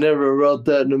 you could have never wrote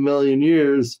that in a million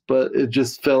years, but it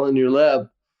just fell in your lap.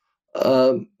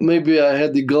 Maybe I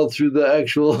had to go through the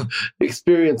actual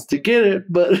experience to get it,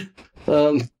 but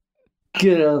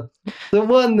you know, the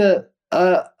one that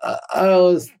I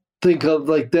always think of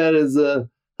like that is I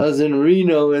was in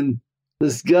Reno, and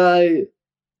this guy,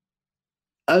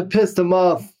 I pissed him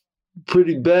off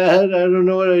pretty bad. I don't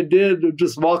know what I did.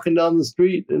 Just walking down the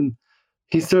street, and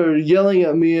he started yelling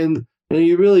at me, and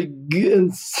he really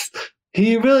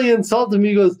insulted me.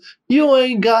 He goes, "You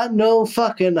ain't got no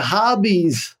fucking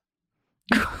hobbies."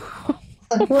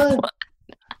 Like, what?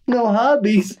 No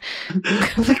hobbies?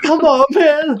 Like, come on,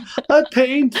 man. I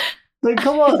paint. Like,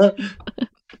 come on.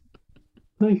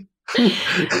 Like,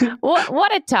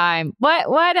 what a time.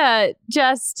 What a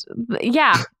just,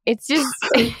 yeah. It's just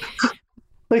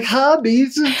like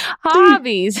hobbies.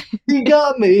 Hobbies. He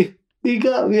got me. He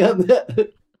got me on that.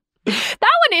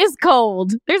 That one is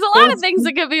cold. There's a lot of things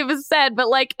that could be said, but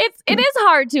like it is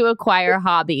hard to acquire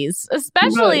hobbies,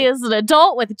 especially as an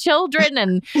adult with children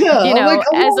and you know, like,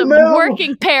 as a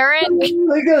working parent.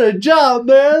 I got a job,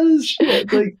 man.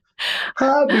 Shit, like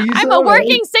hobbies. I'm a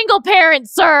working single parent,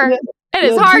 sir. It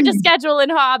is hard to schedule in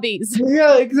hobbies.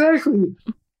 Yeah, exactly.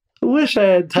 I wish I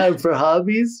had time for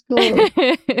hobbies. We're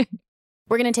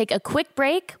going to take a quick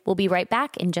break. We'll be right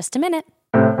back in just a minute.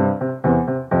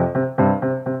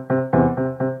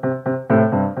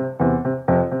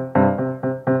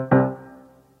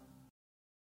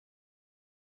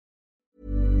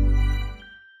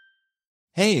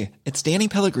 Hey, it's Danny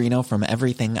Pellegrino from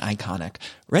Everything Iconic.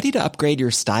 Ready to upgrade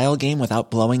your style game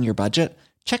without blowing your budget?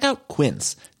 Check out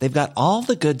Quince. They've got all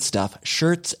the good stuff,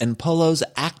 shirts and polos,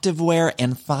 activewear,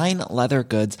 and fine leather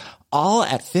goods, all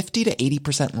at 50 to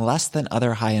 80% less than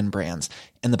other high-end brands.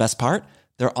 And the best part?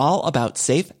 They're all about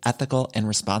safe, ethical, and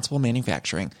responsible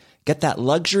manufacturing. Get that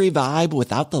luxury vibe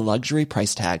without the luxury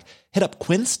price tag. Hit up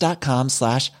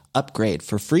quince.com/upgrade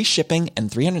for free shipping and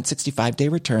 365-day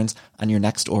returns on your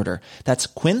next order. That's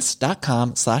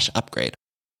quince.com/upgrade.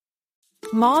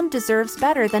 Mom deserves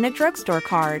better than a drugstore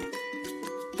card.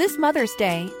 This Mother's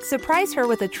Day, surprise her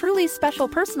with a truly special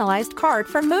personalized card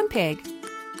from Moonpig.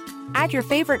 Add your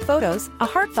favorite photos, a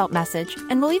heartfelt message,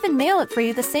 and we'll even mail it for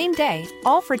you the same day,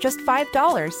 all for just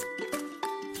 $5.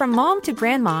 From mom to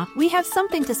grandma, we have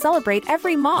something to celebrate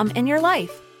every mom in your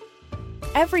life.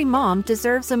 Every mom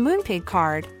deserves a Moonpig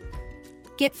card.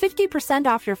 Get 50%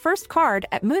 off your first card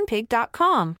at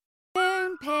moonpig.com.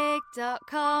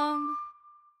 Moonpig.com.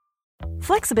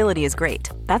 Flexibility is great.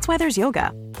 That's why there's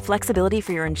yoga. Flexibility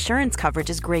for your insurance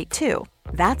coverage is great too.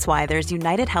 That's why there's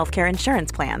United Healthcare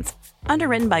Insurance Plans.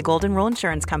 Underwritten by Golden Rule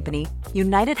Insurance Company,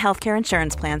 United Healthcare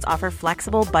Insurance Plans offer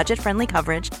flexible, budget-friendly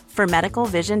coverage for medical,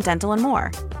 vision, dental, and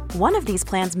more. One of these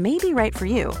plans may be right for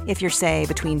you if you're, say,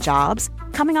 between jobs,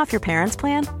 coming off your parents'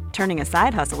 plan, turning a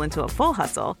side hustle into a full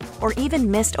hustle, or even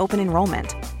missed open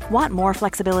enrollment. Want more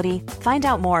flexibility? Find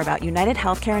out more about United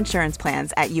Healthcare Insurance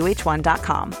Plans at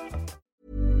uh1.com.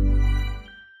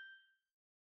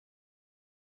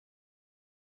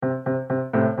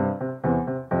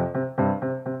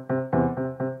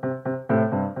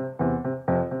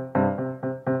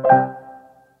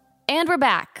 And we're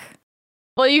back.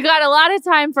 Well, you got a lot of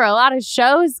time for a lot of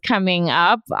shows coming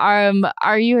up.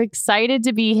 Are you excited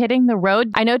to be hitting the road?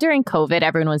 I know during COVID,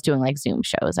 everyone was doing like Zoom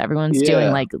shows. Everyone's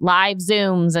doing like live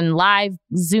Zooms and live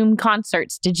Zoom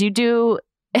concerts. Did you do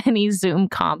any Zoom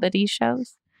comedy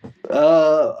shows?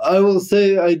 I will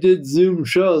say I did Zoom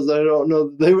shows. I don't know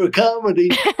that they were comedy.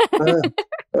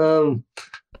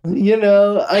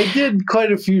 I did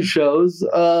quite a few shows.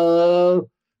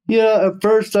 At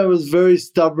first I was very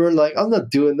stubborn, like, I'm not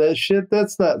doing that shit.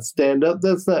 That's not stand-up.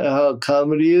 That's not how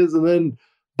comedy is. And then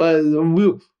by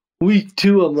week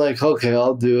 2, I'm like, okay,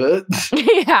 I'll do it.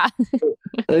 Yeah.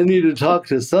 I need to talk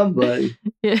to somebody.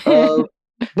 But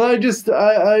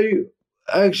I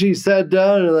actually sat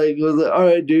down and was like, all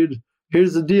right, dude,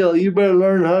 here's the deal. You better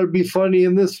learn how to be funny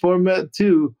in this format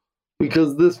too,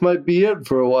 because this might be it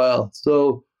for a while.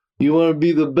 So you want to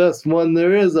be the best one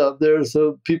there is out there,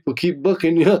 so people keep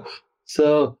booking you.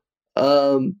 So,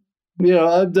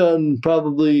 I've done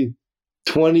probably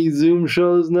 20 Zoom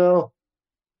shows now,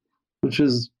 which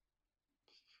is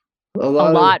a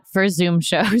lot for Zoom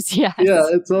shows. Yes. Yeah,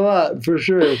 it's a lot for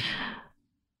sure.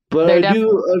 But I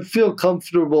feel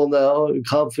comfortable now and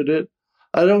confident.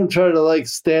 I don't try to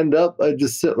stand up. I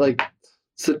just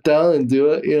sit down and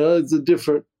do it. It's a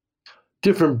different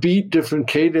beat, different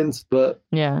cadence, but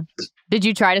yeah. Did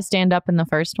you try to stand up in the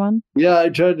first one? Yeah, I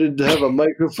tried to have a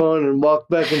microphone and walk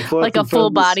back and forth. Like a full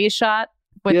body shot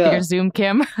with your Zoom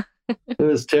camera? It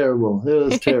was terrible.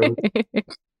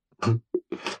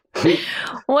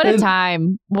 What a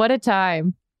time. What a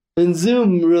time. And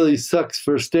Zoom really sucks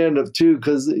for stand-up too,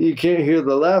 because you can't hear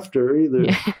the laughter either.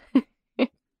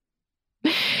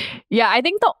 Yeah, I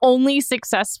think the only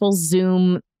successful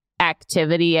Zoom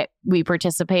activity we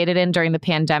participated in during the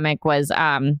pandemic was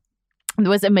a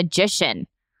magician.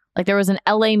 Like there was an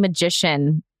LA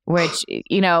magician, which,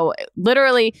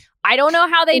 literally, I don't know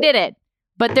how they did it,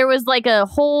 but there was like a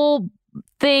whole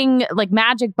thing, like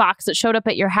magic box that showed up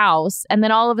at your house. And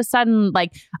then all of a sudden,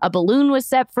 like a balloon was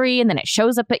set free and then it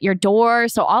shows up at your door.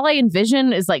 So all I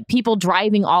envision is like people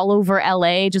driving all over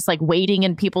LA, just like waiting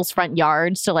in people's front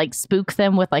yards to like spook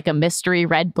them with like a mystery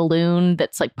red balloon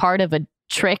that's like part of a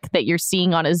trick that you're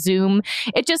seeing on a Zoom.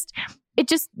 It just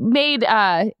made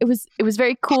it was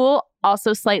very cool,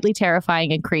 also slightly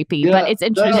terrifying and creepy. Yeah, but it's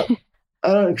interesting.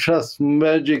 I don't trust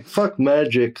magic. Fuck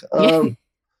magic.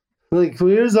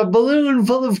 Here's a balloon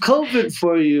full of COVID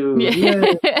for you.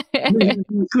 Yeah.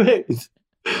 Great.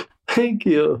 Thank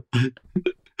you.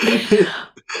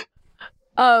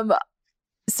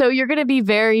 So you're going to be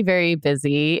very, very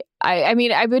busy. I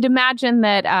mean, I would imagine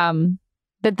that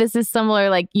that this is similar.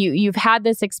 Like you've had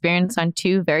this experience on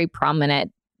 2 very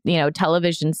prominent,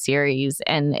 television series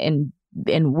and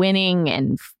winning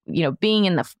and, being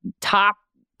in the top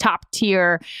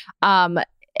tier.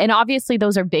 And obviously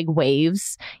those are big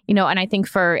waves, and I think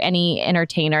for any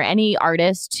entertainer, any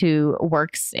artist who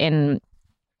works in,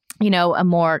 a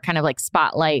more kind of like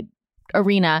spotlight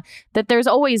arena, that there's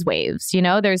always waves,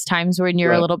 there's times when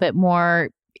you're a little bit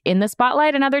more in the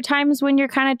spotlight and other times when you're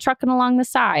kind of trucking along the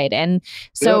side. And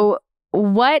so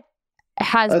what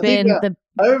has I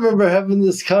remember having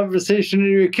this conversation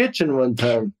in your kitchen one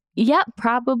time. Yeah,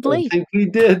 probably. I think we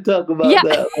did talk about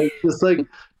that.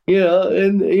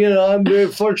 I'm very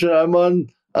fortunate. I'm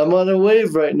on a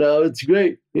wave right now. It's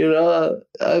great.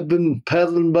 I've been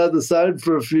paddling by the side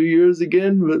for a few years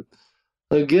again, but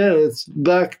again, it's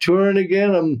back touring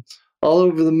again. I'm all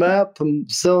over the map. I'm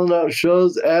selling out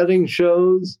shows, adding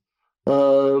shows.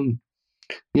 I'm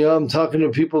talking to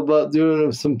people about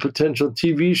doing some potential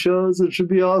TV shows that should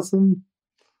be awesome.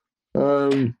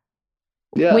 When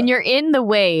you're in the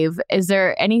wave, is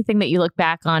there anything that you look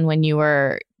back on when you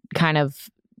were kind of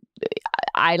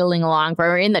idling along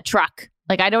or in the truck,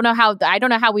 Like, I don't know how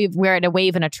we're at a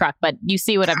wave in a truck, but you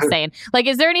see what I'm saying. Like,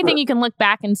 is there anything you can look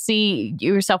back and see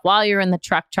yourself while you're in the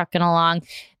truck trucking along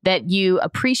that you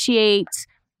appreciate,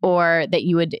 or that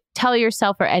you would tell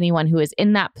yourself or anyone who is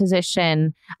in that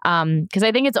position? Because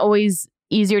I think it's always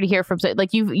easier to hear from,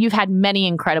 like, you've had many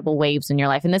incredible waves in your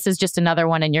life, and this is just another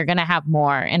one, and you're going to have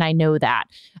more, and I know that.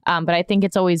 But I think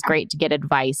it's always great to get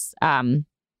advice, from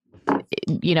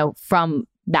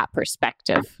that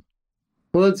perspective.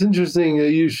 Well, it's interesting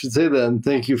that you should say that, and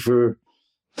thank you for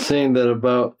saying that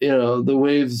about, the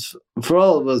waves for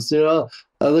all of us. I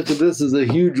look at this as a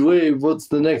huge wave. What's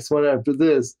the next one after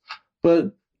this?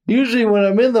 But usually when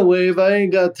I'm in the wave, I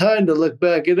ain't got time to look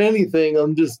back at anything.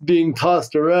 I'm just being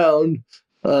tossed around,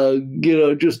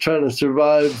 just trying to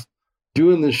survive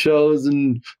doing the shows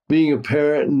and being a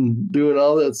parent and doing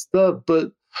all that stuff.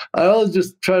 But I always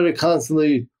just try to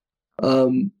constantly,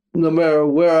 no matter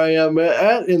where I am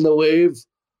at in the wave,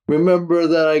 remember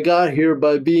that I got here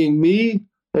by being me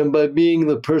and by being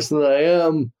the person that I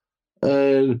am,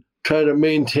 and try to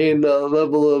maintain a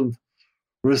level of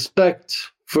respect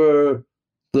for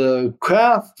the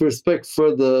craft, respect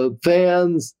for the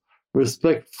fans,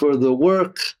 respect for the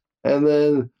work. And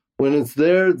then when it's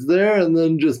there, it's there. And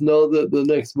then just know that the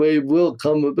next wave will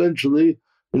come eventually,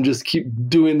 and just keep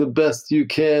doing the best you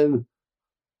can.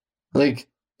 Like,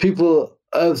 people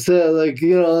I've said,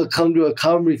 I'll come to a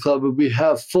comedy club and be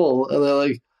half full, and they're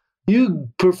like, you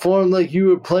performed like you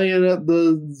were playing at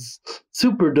the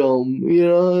Superdome,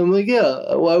 I'm like,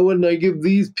 yeah, why wouldn't I give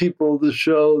these people the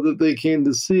show that they came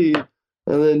to see,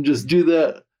 and then just do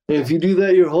that? And if you do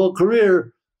that your whole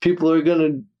career, people are going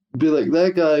to be like,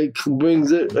 that guy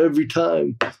brings it every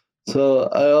time. So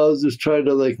I always just try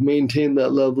to maintain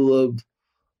that level of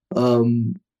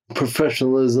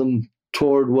professionalism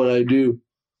toward what I do.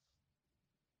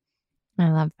 I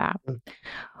love that.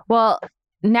 Well,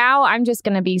 now I'm just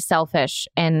going to be selfish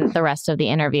in the rest of the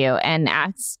interview and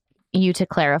ask you to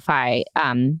clarify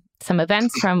some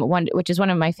events from one, which is one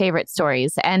of my favorite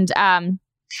stories. And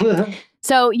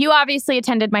so you obviously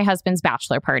attended my husband's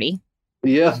bachelor party.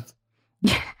 Yeah.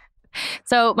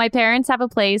 So my parents have a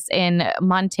place in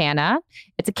Montana.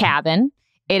 It's a cabin.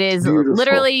 It is beautiful.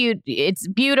 Literally, it's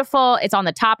beautiful. It's on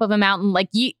the top of a mountain. Like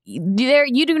you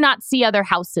do not see other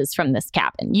houses from this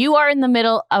cabin. You are in the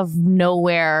middle of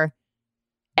nowhere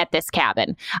at this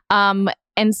cabin.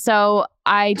 And so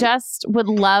I just would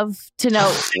love to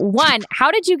know, one,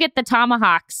 how did you get the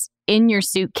tomahawks in your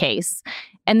suitcase?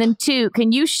 And then two,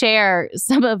 can you share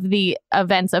some of the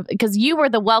events because you were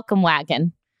the welcome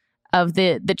wagon of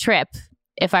the trip,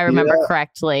 if I remember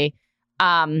correctly.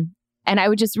 And I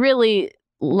would just really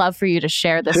love for you to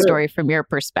share the story from your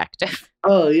perspective.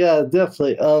 Oh yeah,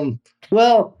 definitely.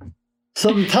 Well,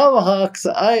 so the tomahawks,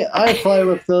 I fly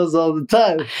with those all the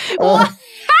time. Well, how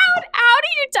do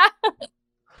you die?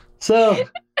 So,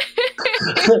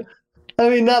 I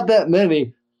mean, not that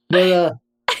many, but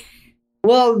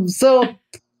so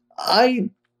I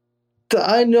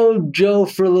know Joe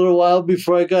for a little while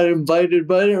before I got invited,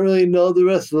 but I didn't really know the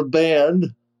rest of the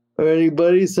band or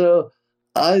anybody. So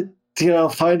I,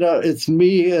 find out it's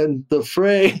me and the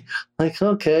Fray. Like,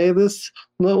 okay,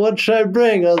 what should I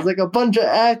bring? I was like, a bunch of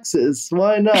axes.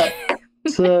 Why not?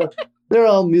 So they're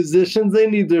all musicians. They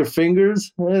need their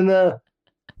fingers. And I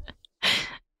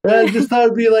just thought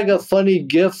it'd be like a funny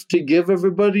gift to give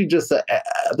everybody, just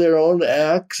their own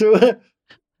axe or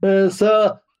whatever.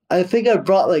 So I think I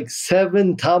brought like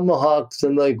 7 tomahawks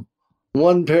and like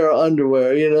 1 pair of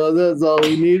underwear. That's all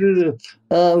we needed.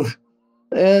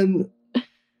 And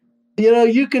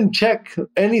you can check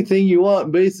anything you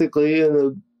want basically in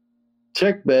a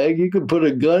check bag. You can put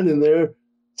a gun in there.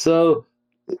 So,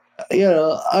 I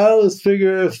always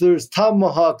figure if there's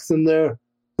tomahawks in there,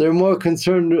 they're more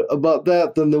concerned about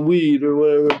that than the weed or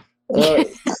whatever.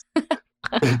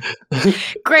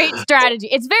 Great strategy.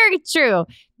 It's very true.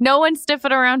 No one's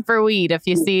sniffing around for weed if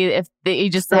you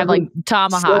just have like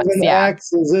tomahawks. 7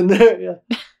 axes in there. Yeah.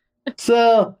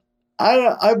 So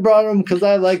I brought them because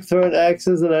I like throwing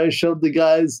axes, and I showed the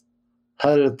guys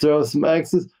how to throw some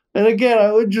axes. And again,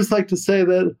 I would just like to say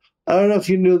that I don't know if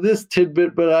you knew this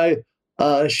tidbit, but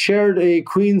I shared a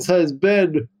queen size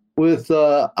bed with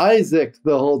Isaac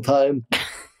the whole time.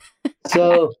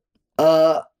 So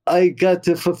I got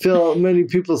to fulfill many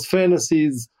people's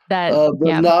fantasies, but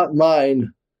not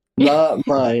mine. Not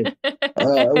mine.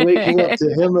 Waking up to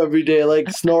him every day,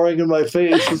 like snoring in my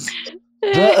face, is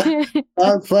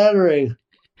not flattering.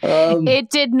 It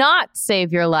did not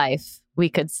save your life, we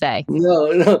could say.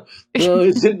 No,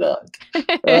 it did not.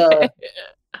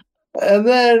 And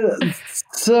then,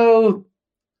 so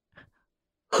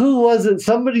who was it?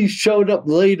 Somebody showed up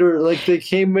later. Like they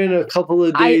came in a couple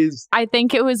of days. I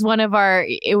think it was one of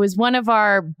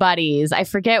our buddies. I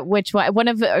forget which one. One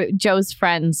of Joe's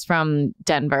friends from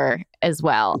Denver as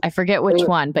well. I forget which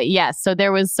one, but yes. So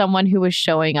there was someone who was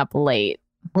showing up late.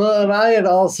 Well, and I had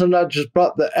also not just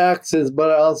brought the axes, but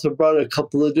I also brought a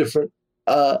couple of different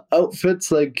outfits,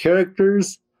 like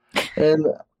characters, and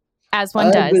as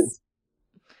one does.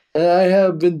 And I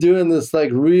have been doing this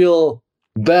like real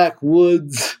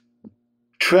backwoods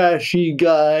trashy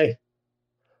guy,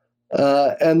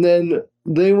 and then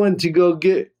they went to go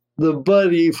get the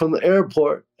buddy from the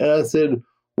airport, and I said,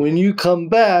 when you come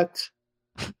back,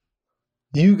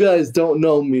 you guys don't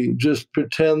know me, just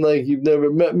pretend like you've never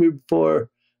met me before.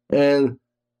 And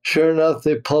sure enough,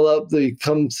 they pull up, they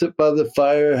come sit by the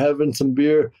fire having some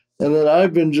beer, and then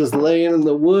I've been just laying in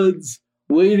the woods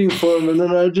waiting for them, and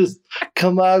then I just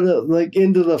come out of, like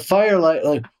into the firelight,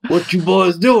 like, what you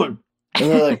boys doing?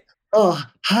 And they're like, oh,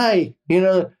 hi,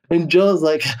 and Joe's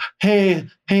like, hey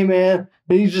man,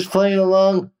 and he's just playing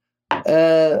along.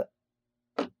 I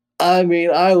mean,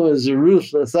 I was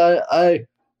ruthless. I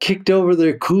kicked over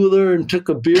their cooler and took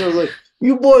a beer. I was like,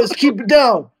 you boys keep it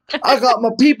down. I got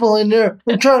my people in there.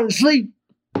 They're trying to sleep.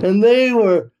 And they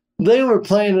were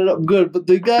playing it up good, but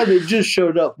the guy that just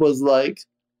showed up was like,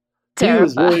 terrified. He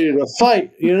was ready to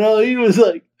fight, He was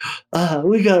like,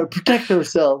 we got to protect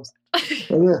ourselves.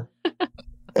 And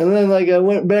then like I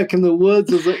went back in the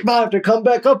woods. I was like, I have to come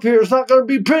back up here. It's not going to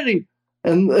be pretty.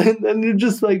 And you're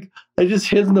just like, I just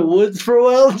hid in the woods for a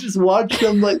while, just watched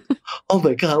them like, oh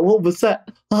my God, what was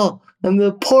that? Oh, and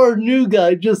the poor new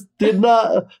guy just did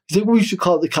not. He's like, we should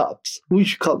call the cops.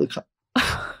 And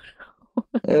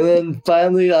then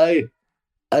finally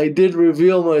I did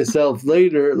reveal myself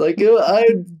later. Like I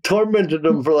had tormented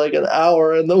him for like an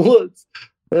hour in the woods.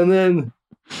 And then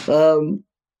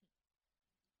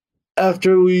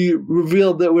after we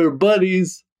revealed that we were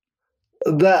buddies,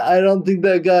 that I don't think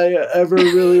that guy ever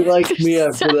really liked me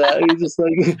after that. He's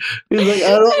like,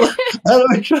 I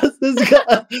don't trust this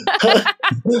guy.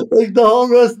 Like the whole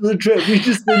rest of the trip, he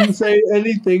just didn't say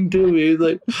anything to me. He's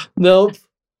like, nope,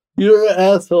 you're an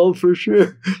asshole for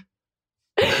sure.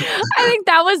 I think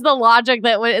that was the logic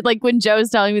that when Joe's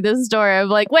telling me this story, I'm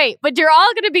like, wait, but you're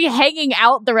all going to be hanging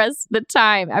out the rest of the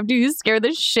time after you scare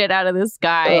the shit out of this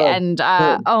guy.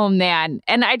 Oh man.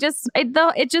 And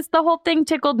the whole thing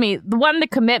tickled me. The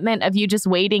commitment of you just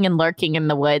waiting and lurking in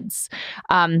the woods.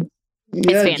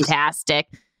 It's fantastic.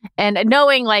 And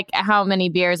knowing like how many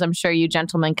beers I'm sure you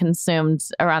gentlemen consumed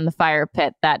around the fire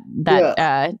pit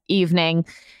that evening.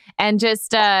 And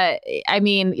just,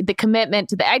 the commitment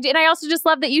to and I also just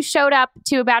love that you showed up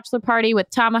to a bachelor party with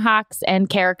tomahawks and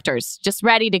characters, just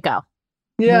ready to go.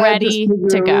 Yeah, ready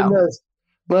to go.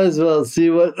 Might as well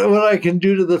see what I can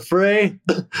do to the fray.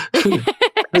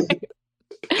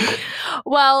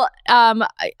 Well,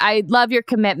 I love your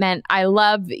commitment. I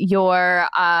love your,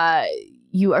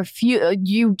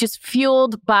 you just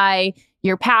fueled by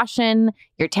your passion,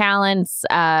 your talents.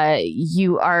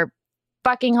 You are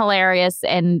fucking hilarious,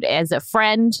 and as a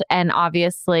friend and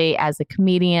obviously as a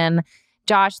comedian.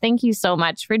 Josh, thank you so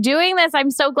much for doing this.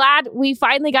 I'm so glad we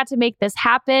finally got to make this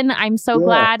happen. I'm so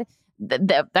glad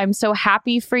I'm so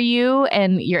happy for you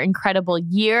and your incredible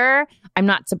year. I'm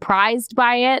not surprised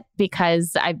by it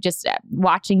because I've just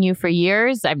watching you for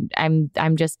years. I'm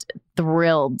just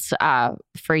thrilled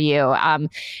for you.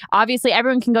 Obviously,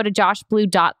 everyone can go to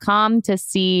joshblue.com to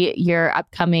see your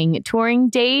upcoming touring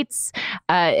dates,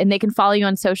 and they can follow you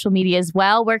on social media as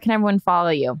well. Where can everyone follow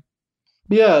you?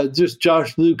 Yeah, just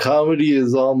Josh Blue Comedy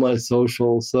is all my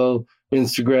social, so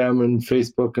Instagram and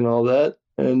Facebook and all that.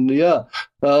 And I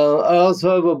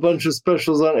also have a bunch of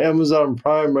specials on Amazon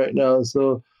Prime right now.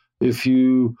 So if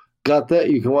you got that,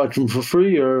 you can watch them for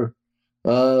free, or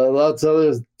lots of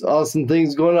other awesome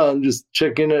things going on. Just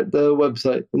check in at the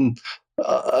website. And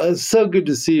it's so good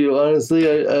to see you. Honestly,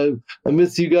 I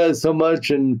miss you guys so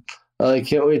much, and I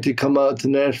can't wait to come out to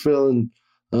Nashville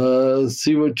and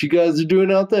see what you guys are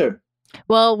doing out there.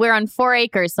 Well, we're on 4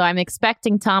 acres, so I'm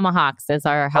expecting tomahawks as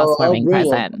our housewarming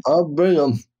present. I'll bring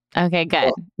them. Okay,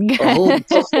 good. A whole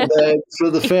duffel bag for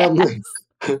the family.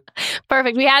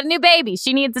 Perfect. We had a new baby.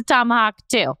 She needs a tomahawk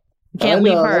too. Can't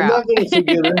leave her out.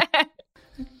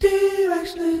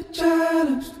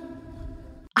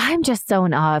 I'm just so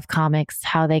in awe of comics,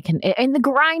 how they can, and the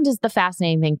grind is the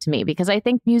fascinating thing to me, because I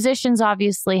think musicians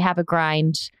obviously have a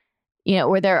grind,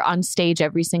 where they're on stage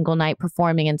every single night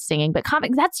performing and singing, but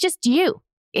comics, that's just you.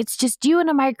 It's just you and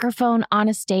a microphone on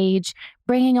a stage,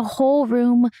 bringing a whole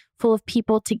room full of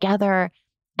people together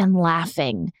and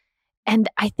laughing. And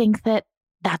I think that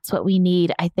that's what we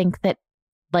need. I think that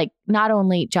Like, not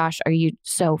only, Josh, are you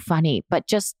so funny, but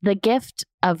just the gift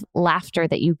of laughter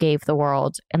that you gave the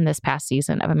world in this past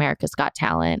season of America's Got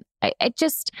Talent.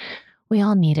 We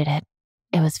all needed it.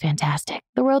 It was fantastic.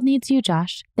 The world needs you,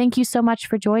 Josh. Thank you so much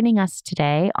for joining us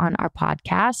today on our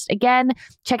podcast. Again,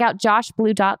 check out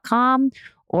joshblue.com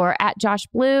or at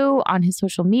joshblue on his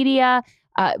social media.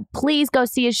 Please go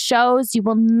see his shows. You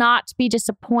will not be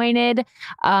disappointed,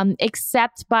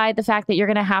 except by the fact that you're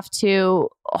going to have to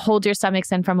hold your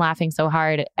stomachs in from laughing so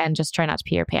hard and just try not to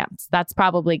pee your pants. That's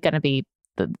probably going to be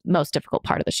the most difficult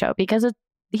part of the show because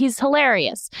he's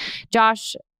hilarious.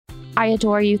 Josh, I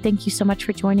adore you. Thank you so much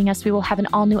for joining us. We will have an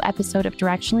all-new episode of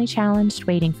Directionally Challenged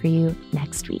waiting for you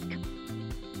next week.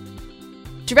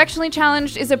 Directionally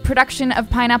Challenged is a production of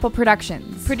Pineapple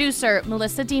Productions. Producer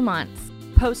Melissa DeMonts.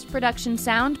 Post-production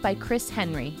sound by Chris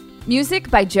Henry. Music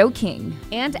by Joe King.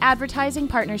 And advertising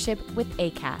partnership with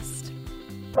Acast.